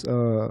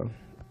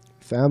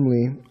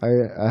family,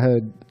 I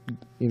had,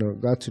 you know,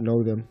 got to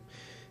know them.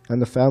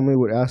 And the family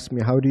would ask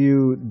me, how do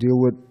you deal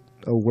with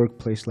a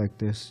workplace like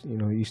this? You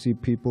know, you see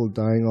people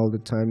dying all the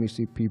time, you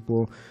see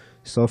people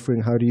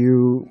suffering. How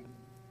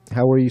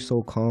are you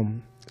so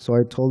calm? So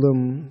I told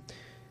them,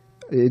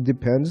 it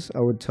depends. I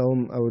would tell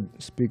them, I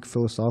would speak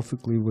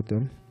philosophically with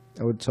them.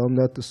 I would tell them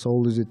that the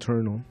soul is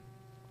eternal.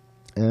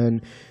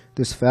 And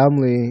this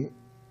family,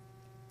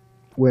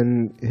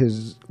 when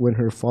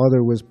her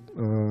father was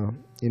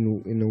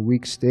in a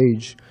weak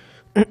stage,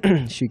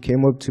 she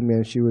came up to me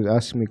and she was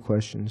asking me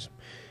questions.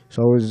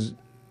 So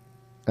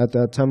at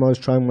that time I was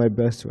trying my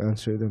best to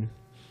answer them.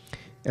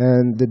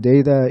 And the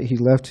day that he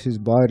left his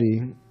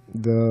body,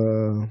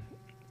 the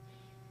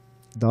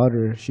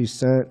daughter, she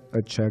sent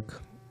a check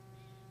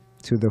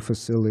to the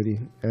facility,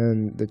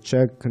 and the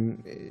check,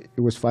 it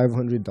was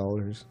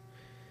 $500.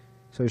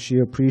 So she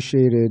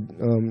appreciated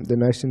the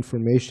nice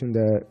information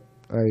that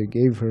I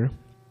gave her.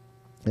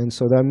 And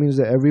so that means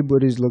that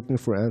everybody's looking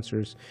for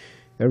answers.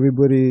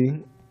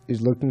 Everybody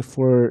is looking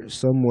for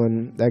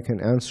someone that can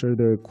answer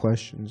their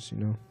questions, you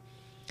know.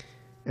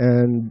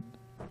 And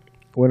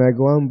when I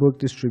go on book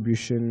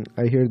distribution,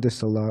 I hear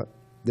this a lot.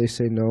 They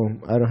say, no,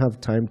 I don't have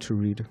time to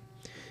read.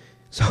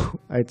 So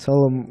I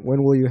tell them,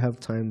 when will you have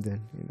time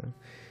then, you know?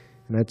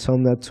 And I tell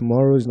them that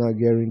tomorrow is not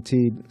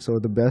guaranteed, so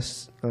the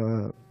best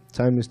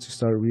time is to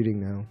start reading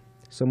now.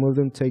 Some of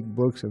them take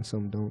books and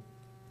some don't.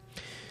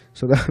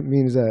 So that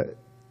means that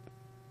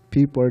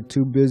people are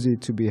too busy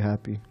to be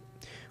happy.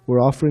 We're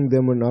offering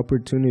them an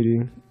opportunity,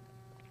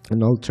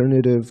 an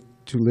alternative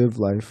to live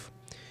life,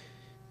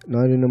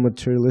 not in a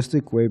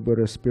materialistic way, but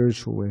a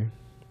spiritual way.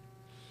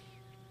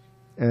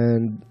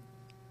 And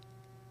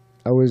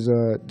I was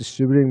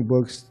distributing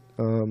books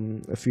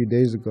a few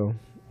days ago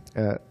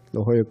at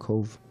La Jolla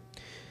Cove.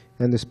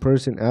 And this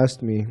person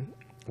asked me,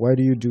 why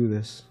do you do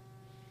this?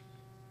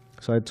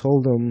 So I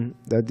told them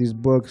that these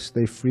books,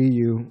 they free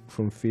you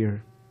from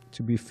fear,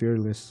 to be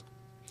fearless.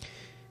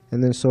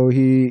 And then so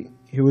he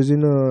was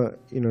in a,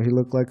 you know, he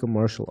looked like a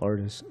martial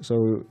artist.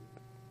 So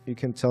you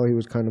can tell he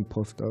was kind of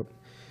puffed up.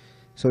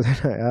 So then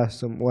I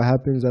asked him, what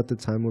happens at the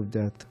time of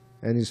death?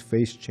 And his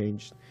face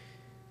changed.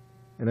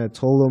 And I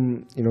told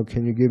him, you know,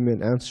 can you give me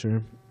an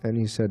answer? And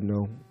he said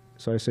no.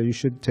 So I said, you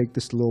should take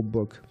this little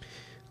book,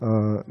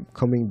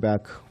 Coming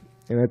Back.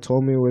 And I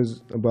told him it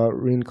was about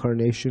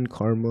reincarnation,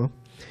 karma,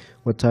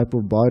 what type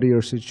of body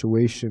or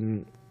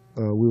situation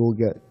we will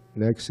get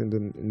next in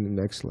the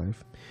next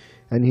life.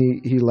 And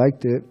he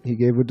liked it. He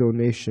gave a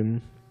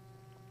donation.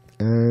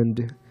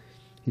 And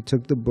He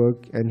took the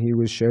book and he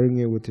was sharing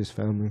it with his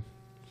family.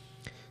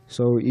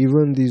 So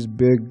even these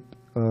big,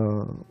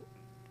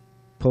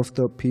 puffed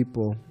up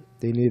people,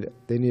 they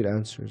need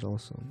answers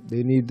also.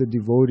 They need the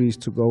devotees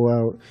to go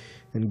out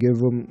and give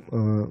them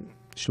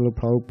Srila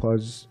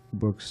Prabhupada's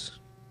books.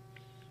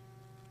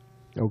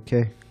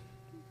 Okay,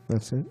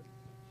 that's it.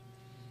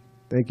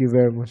 Thank you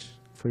very much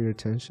for your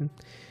attention.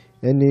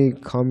 Any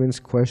comments,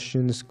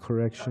 questions,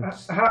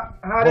 corrections?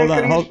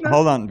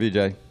 Hold on,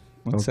 Vijay.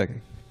 One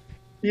second.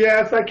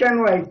 Yes, I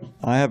can wait.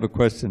 I have a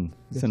question.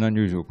 It's an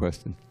unusual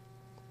question.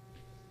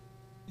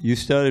 You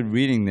started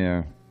reading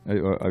there,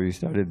 or you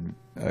started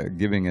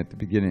giving at the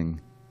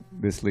beginning.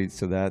 This leads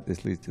to that,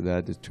 this leads to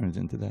that, this turns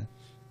into that.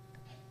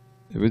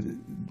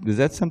 Is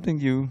that something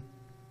you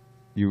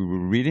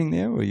were reading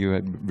there, or you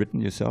had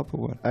written yourself,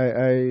 or what?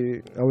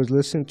 I was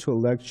listening to a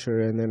lecture,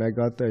 and then I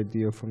got the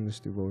idea from this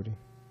devotee.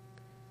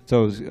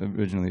 So it was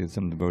originally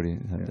some devotee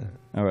had that.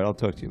 All right, I'll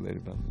talk to you later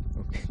about it.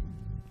 Okay.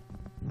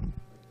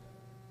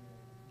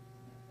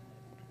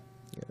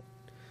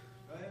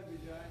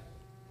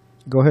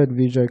 Go ahead,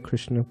 Vijay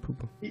Krishna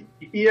Prabhu.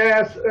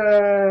 Yes,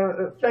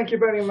 thank you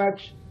very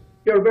much.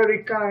 You're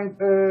very kind,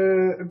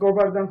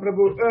 Govardhan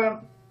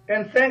Prabhu.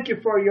 And thank you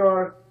for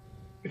your,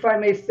 if I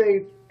may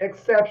say,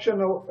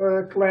 exceptional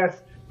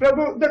class.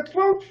 Prabhu, the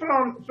quote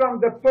from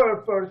the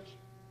purport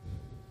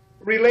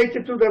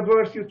related to the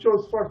verse you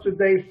chose for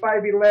today,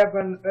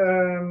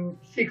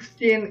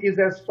 5:11:16, is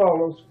as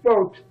follows,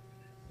 quote,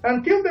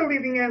 "Until the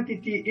living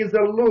entity is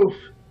aloof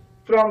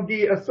from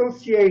the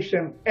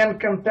association and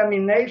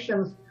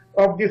contaminations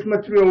of this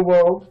material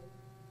world,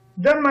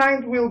 the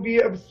mind will be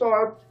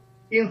absorbed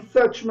in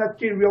such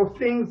material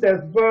things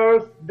as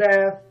birth,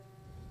 death,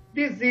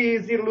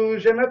 disease,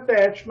 illusion,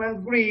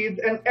 attachment, greed,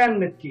 and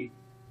enmity.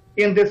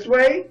 In this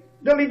way,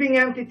 the living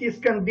entity is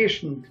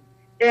conditioned,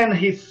 and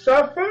he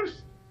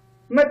suffers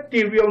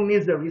material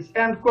miseries,"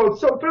 end quote.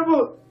 So,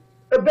 Prabhu,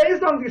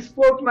 based on this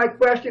quote, my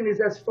question is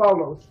as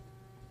follows.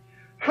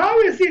 How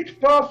is it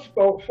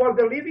possible for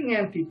the living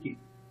entity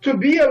to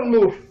be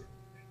aloof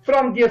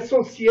from the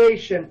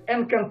association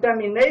and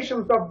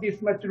contaminations of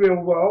this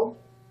material world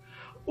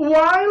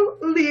while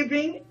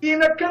living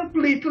in a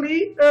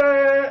completely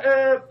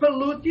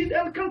polluted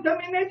and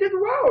contaminated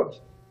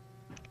world?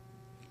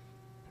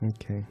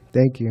 Okay,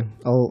 thank you.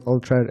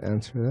 I'll try to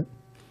answer that.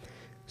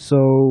 So,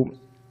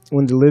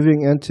 when the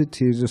living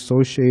entity is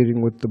associating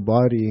with the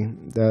body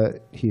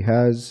that he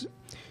has,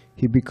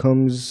 he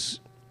becomes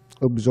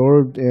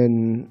absorbed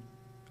in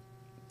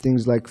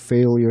things like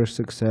failure,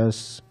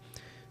 success,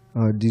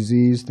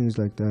 disease, things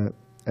like that.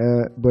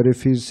 But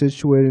if he's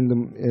situated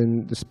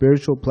in the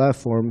spiritual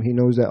platform, he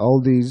knows that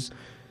all these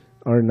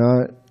are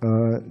not,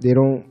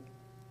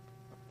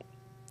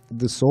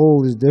 the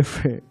soul is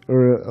different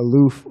or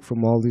aloof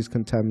from all these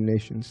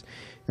contaminations.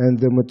 And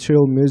the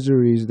material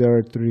miseries, there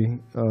are three.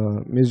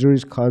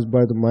 Miseries caused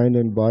by the mind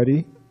and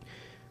body,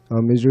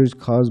 miseries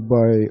caused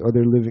by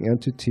other living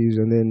entities,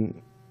 and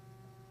then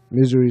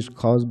miseries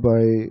caused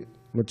by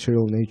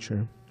material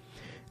nature.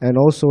 And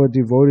also a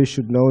devotee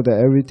should know that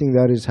everything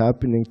that is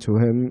happening to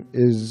him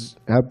is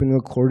happening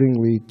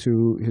accordingly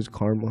to his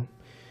karma.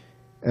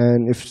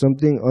 And if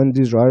something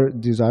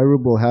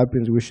undesirable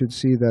happens, we should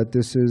see that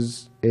this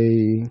is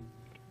a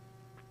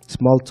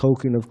small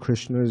token of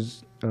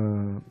Krishna's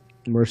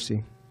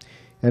mercy.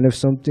 And if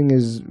something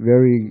is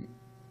very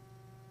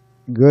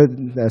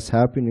good that's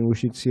happening, we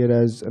should see it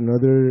as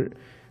another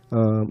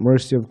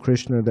mercy of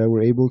Krishna that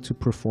we're able to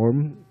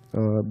perform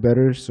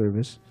better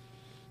service.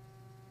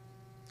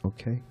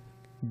 Okay.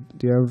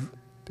 Do you have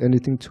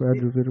anything to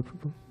add, Ravita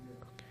Prabhu?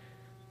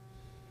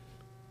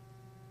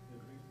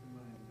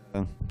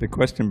 The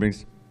question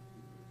brings...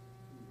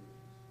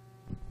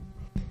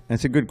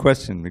 That's a good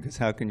question, because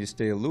how can you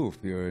stay aloof?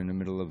 You're in the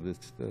middle of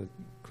this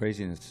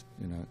craziness,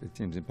 it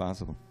seems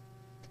impossible.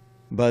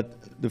 But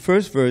the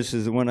first verse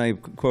is the one I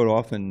quote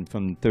often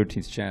from the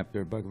 13th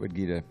chapter, Bhagavad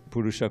Gita.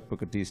 Purushak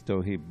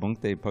pakatisto hi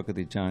bhunkte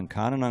pakati chan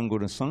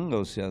karanangura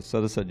sangosya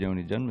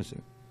sadasajyoni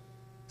janmasu.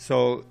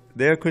 So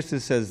there Krishna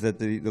says that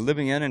the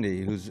living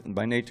entity, who's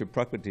by nature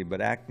Prakriti, but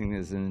acting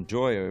as an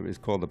enjoyer, is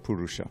called a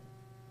Purusha.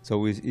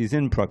 So he's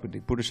in Prakriti,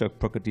 Purushak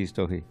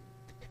prakatisto hi.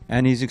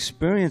 And he's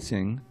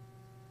experiencing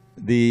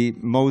the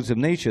modes of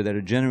nature that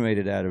are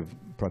generated out of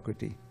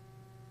Prakriti.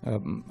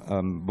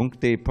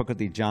 Bhunkte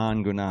pakati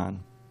jan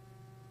gunan.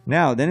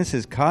 Now, then it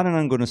says,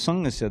 Karanam guna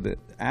sangasya, that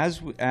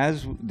as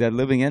that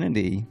living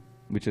entity,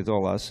 which is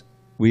all us,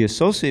 we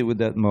associate with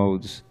that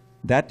modes,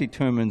 that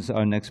determines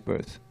our next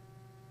birth.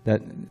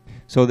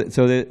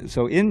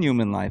 So in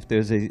human life,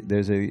 there's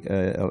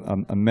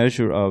a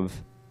measure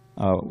of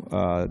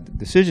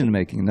decision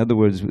making. In other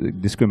words,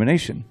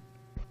 discrimination.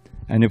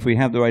 And if we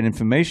have the right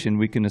information,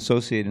 we can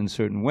associate in a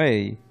certain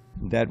way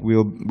that we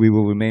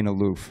will remain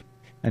aloof.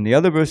 And the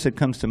other verse that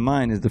comes to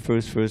mind is the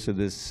first verse of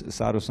this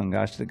Sadhu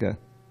Sangashtaka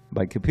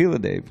by Kapila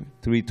Dev,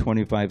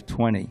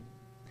 3:25-20,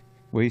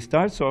 where he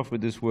starts off with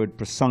this word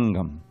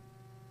prasangam.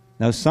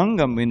 Now,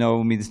 sangam, we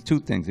know, means two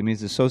things. It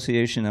means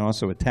association and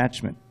also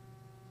attachment,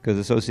 because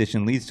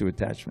association leads to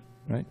attachment.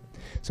 right?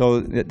 So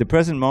at the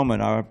present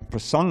moment, our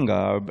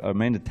prasanga, our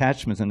main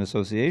attachments and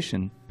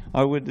association,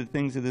 are with the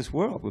things of this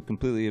world. We're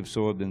completely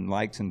absorbed in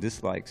likes and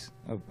dislikes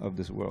of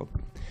this world.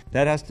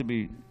 That has to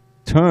be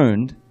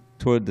turned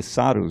toward the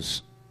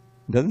sadhus.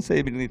 It doesn't say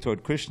immediately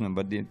toward Krishna,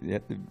 but you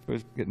have to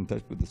first get in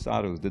touch with the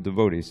sadhus, the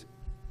devotees.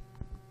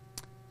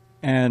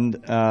 And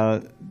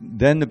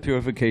then the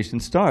purification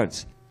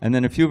starts. And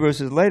then a few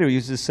verses later, he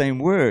uses the same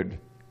word.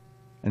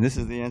 And this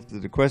is the answer to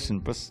the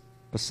question.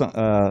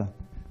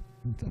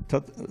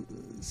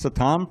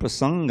 Satam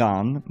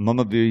prasangan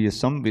mama virya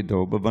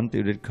samvido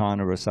bhavanti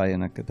ritkana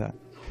rasayana kata.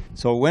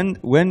 So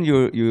when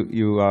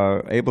you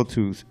are able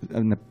to,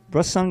 and the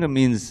prasanga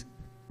means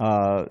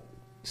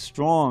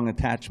strong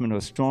attachment or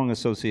strong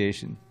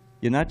association.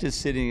 You're not just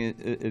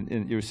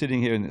sitting, you're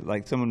sitting here and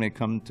like someone may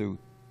come to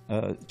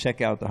check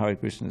out the Hare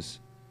Krishnas.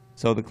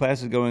 So the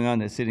class is going on,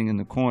 they're sitting in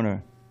the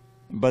corner,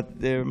 but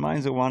their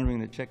minds are wandering,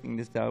 they're checking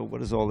this out,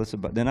 what is all this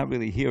about? They're not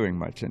really hearing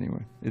much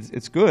anywhere.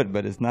 It's good,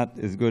 but it's not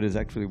as good as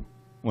actually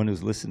one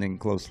who's listening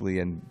closely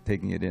and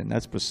taking it in.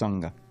 That's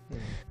prasanga.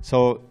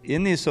 So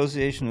in the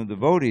association of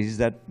devotees,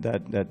 that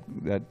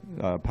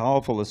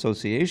powerful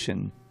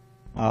association,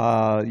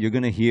 you're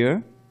going to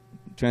hear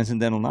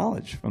transcendental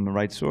knowledge from the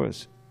right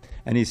source.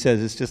 And he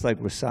says it's just like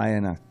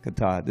rasayana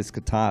kata. This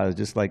kata is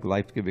just like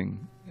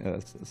life-giving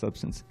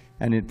substance.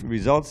 And it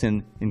results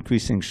in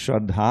increasing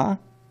shraddha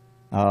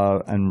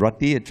and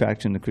rati,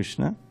 attraction to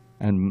Krishna,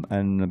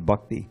 and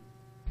bhakti.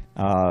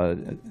 Shraddha,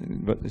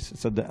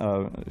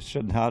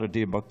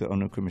 rati, bhakti,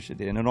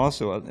 anukramishati. And it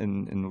also,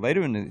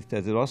 later in it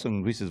says, it also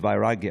increases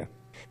vairagya.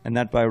 And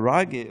that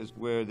vairagya is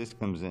where this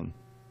comes in.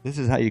 This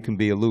is how you can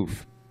be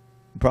aloof.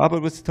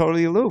 Prabhupada was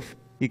totally aloof.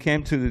 He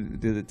came to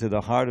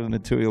the heart of the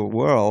material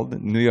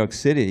world, New York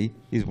City.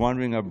 He's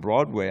wandering up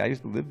Broadway. I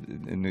used to live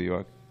in New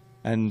York,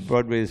 and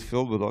Broadway is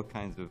filled with all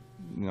kinds of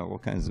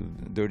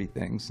dirty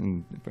things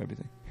and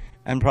everything.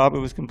 And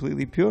Prabhupada was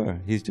completely pure.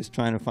 He's just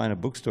trying to find a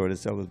bookstore to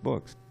sell his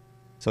books.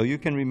 So you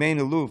can remain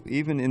aloof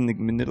even in the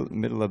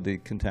middle of the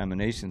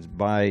contaminations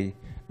by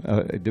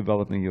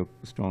developing your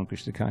strong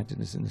Krishna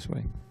consciousness in this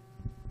way.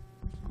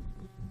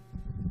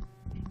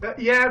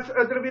 Yes,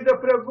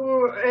 Dravida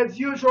Prabhu, as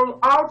usual,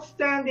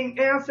 outstanding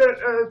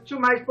answer to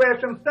my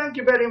question. Thank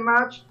you very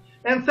much.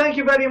 And thank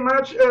you very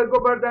much,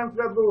 Govardhan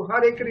Prabhu.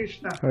 Hare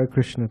Krishna. Hare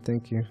Krishna,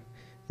 thank you.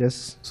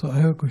 Yes? So I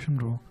have a question,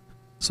 bro.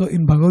 So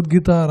in Bhagavad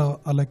Gita,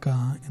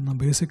 in a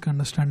basic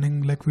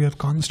understanding, like we are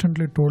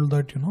constantly told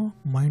that,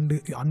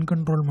 mind,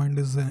 uncontrolled mind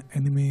is the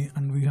enemy,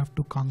 and we have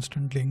to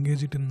constantly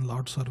engage it in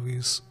Lord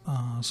service,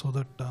 so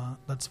that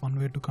that's one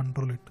way to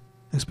control it,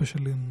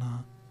 especially in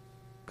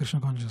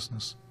Krishna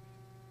consciousness.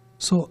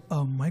 So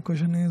my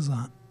question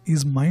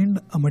is mind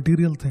a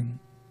material thing?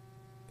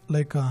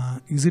 Like,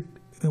 is it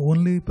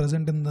only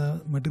present in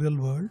the material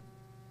world?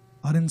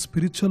 Or in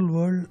spiritual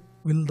world,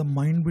 will the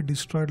mind be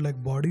destroyed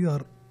like body?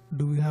 Or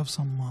do we have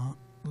some,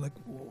 like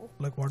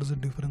what is the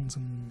difference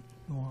in,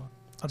 or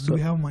do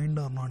we have mind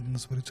or not in the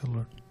spiritual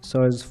world?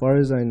 So as far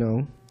as I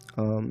know,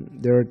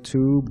 there are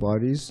two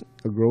bodies,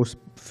 a gross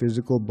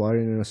physical body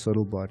and a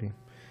subtle body.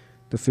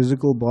 The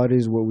physical body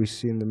is what we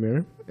see in the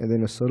mirror, and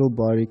then a subtle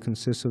body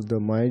consists of the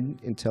mind,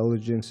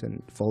 intelligence,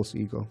 and false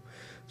ego.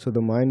 So the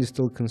mind is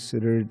still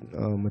considered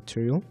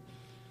material,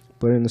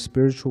 but in the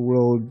spiritual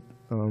world,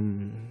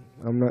 I'm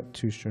not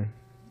too sure.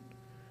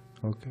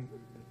 Okay.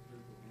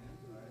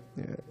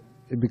 Yeah,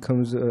 it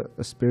becomes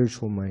a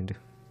spiritual mind.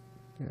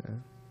 Yeah.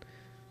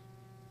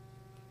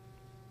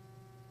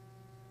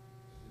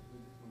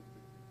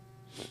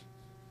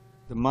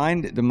 The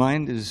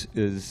mind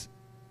is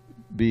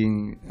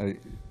being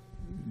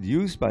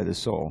used by the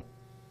soul,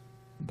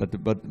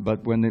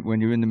 but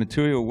when you're in the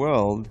material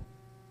world,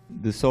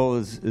 the soul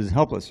is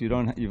helpless.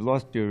 You've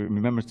lost your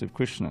remembrance of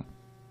Krishna,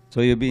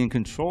 so you're being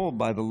controlled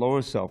by the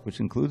lower self, which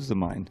includes the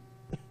mind,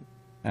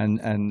 and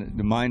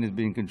the mind is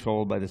being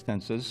controlled by the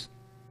senses.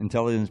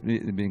 Intelligence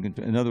being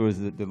controlled. In other words,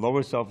 the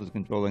lower self is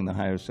controlling the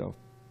higher self.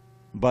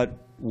 But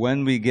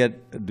when we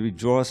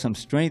draw some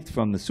strength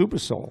from the super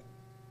soul,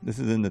 this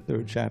is in the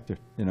 3rd chapter,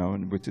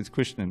 which is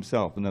Krishna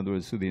himself. In other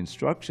words, through the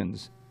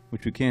instructions,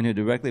 which we can't hear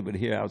directly, but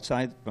hear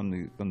outside from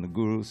the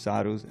guru,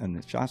 sadhus, and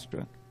the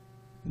shastra,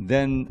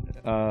 then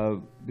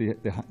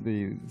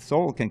the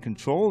soul can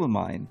control the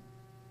mind.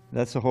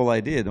 That's the whole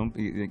idea. Don't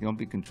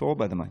be controlled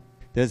by the mind.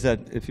 There's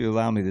that, if you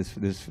allow me, this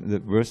the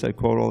verse I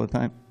quote all the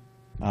time.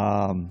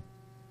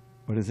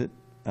 What is it?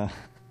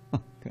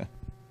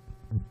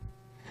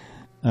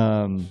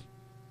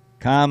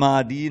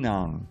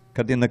 Kamadinam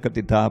katina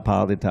katita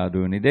palita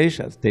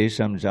dunideshas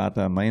desham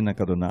jata maina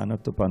kadunana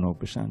tupano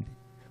pashanti.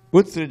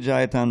 Putra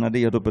jayatan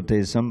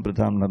adiyadupate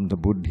sampratam namta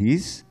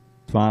buddhis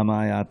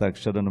tvamayata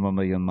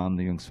kshadanamama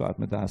mamnayung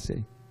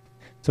swatmadase.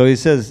 So he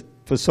says,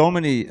 in so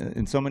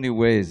many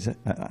ways,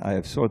 I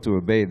have sought to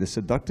obey the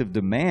seductive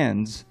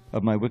demands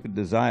of my wicked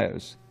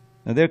desires.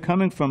 Now they're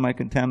coming from my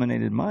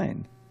contaminated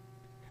mind.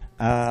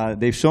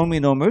 They've shown me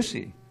no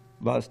mercy,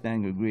 lust,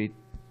 anger, greed.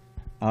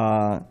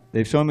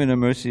 They've shown me no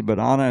mercy, but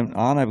on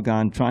I've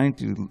gone trying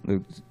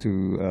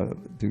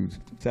to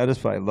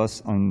satisfy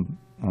lust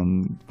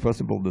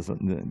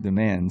uncrushable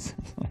demands.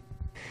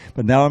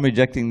 But now I'm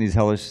rejecting these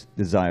hellish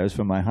desires,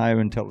 for my higher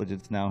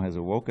intelligence now has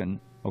awoken.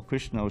 O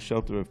Krishna, O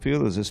shelter of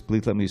fearlessness,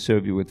 please let me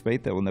serve you with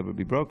faith that will never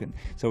be broken.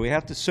 So we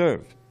have to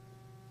serve.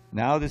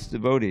 Now this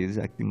devotee, is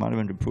actually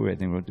Madhavendra Puri, I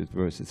think, wrote this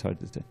verse, it's hard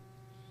to say,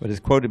 but it's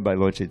quoted by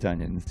Lord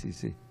Chaitanya in the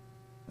CC,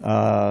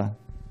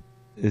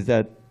 is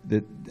that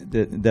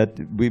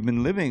we've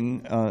been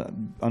living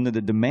under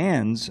the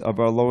demands of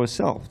our lower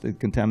self, the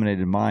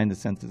contaminated mind, the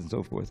senses, and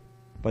so forth.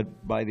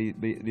 But by the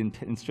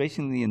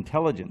strengthening the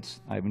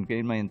intelligence, I've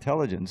gained my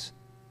intelligence.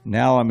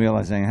 Now I'm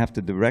realizing I have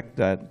to direct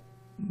that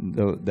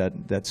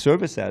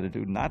service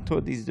attitude not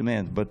toward these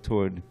demands, but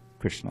toward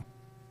Krishna.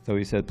 So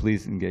he said,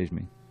 please engage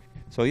me.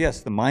 So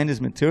yes, the mind is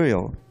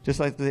material, just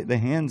like the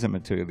hands are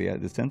material,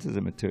 the senses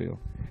are material.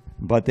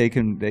 But they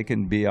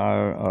can be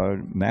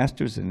our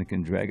masters, and it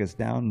can drag us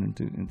down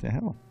into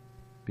hell,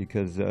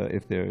 because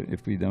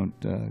if we don't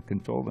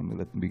control them, we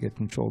let them get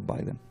controlled by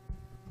them.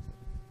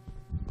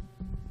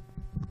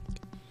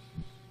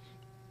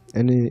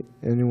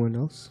 Anyone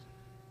else?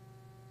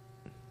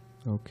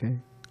 Okay.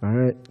 All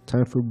right.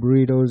 Time for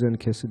burritos and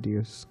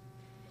quesadillas.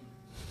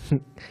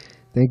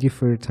 Thank you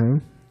for your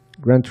time.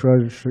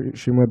 Grantaraj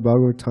Srimad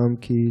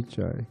Bhagavatam ki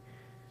jai.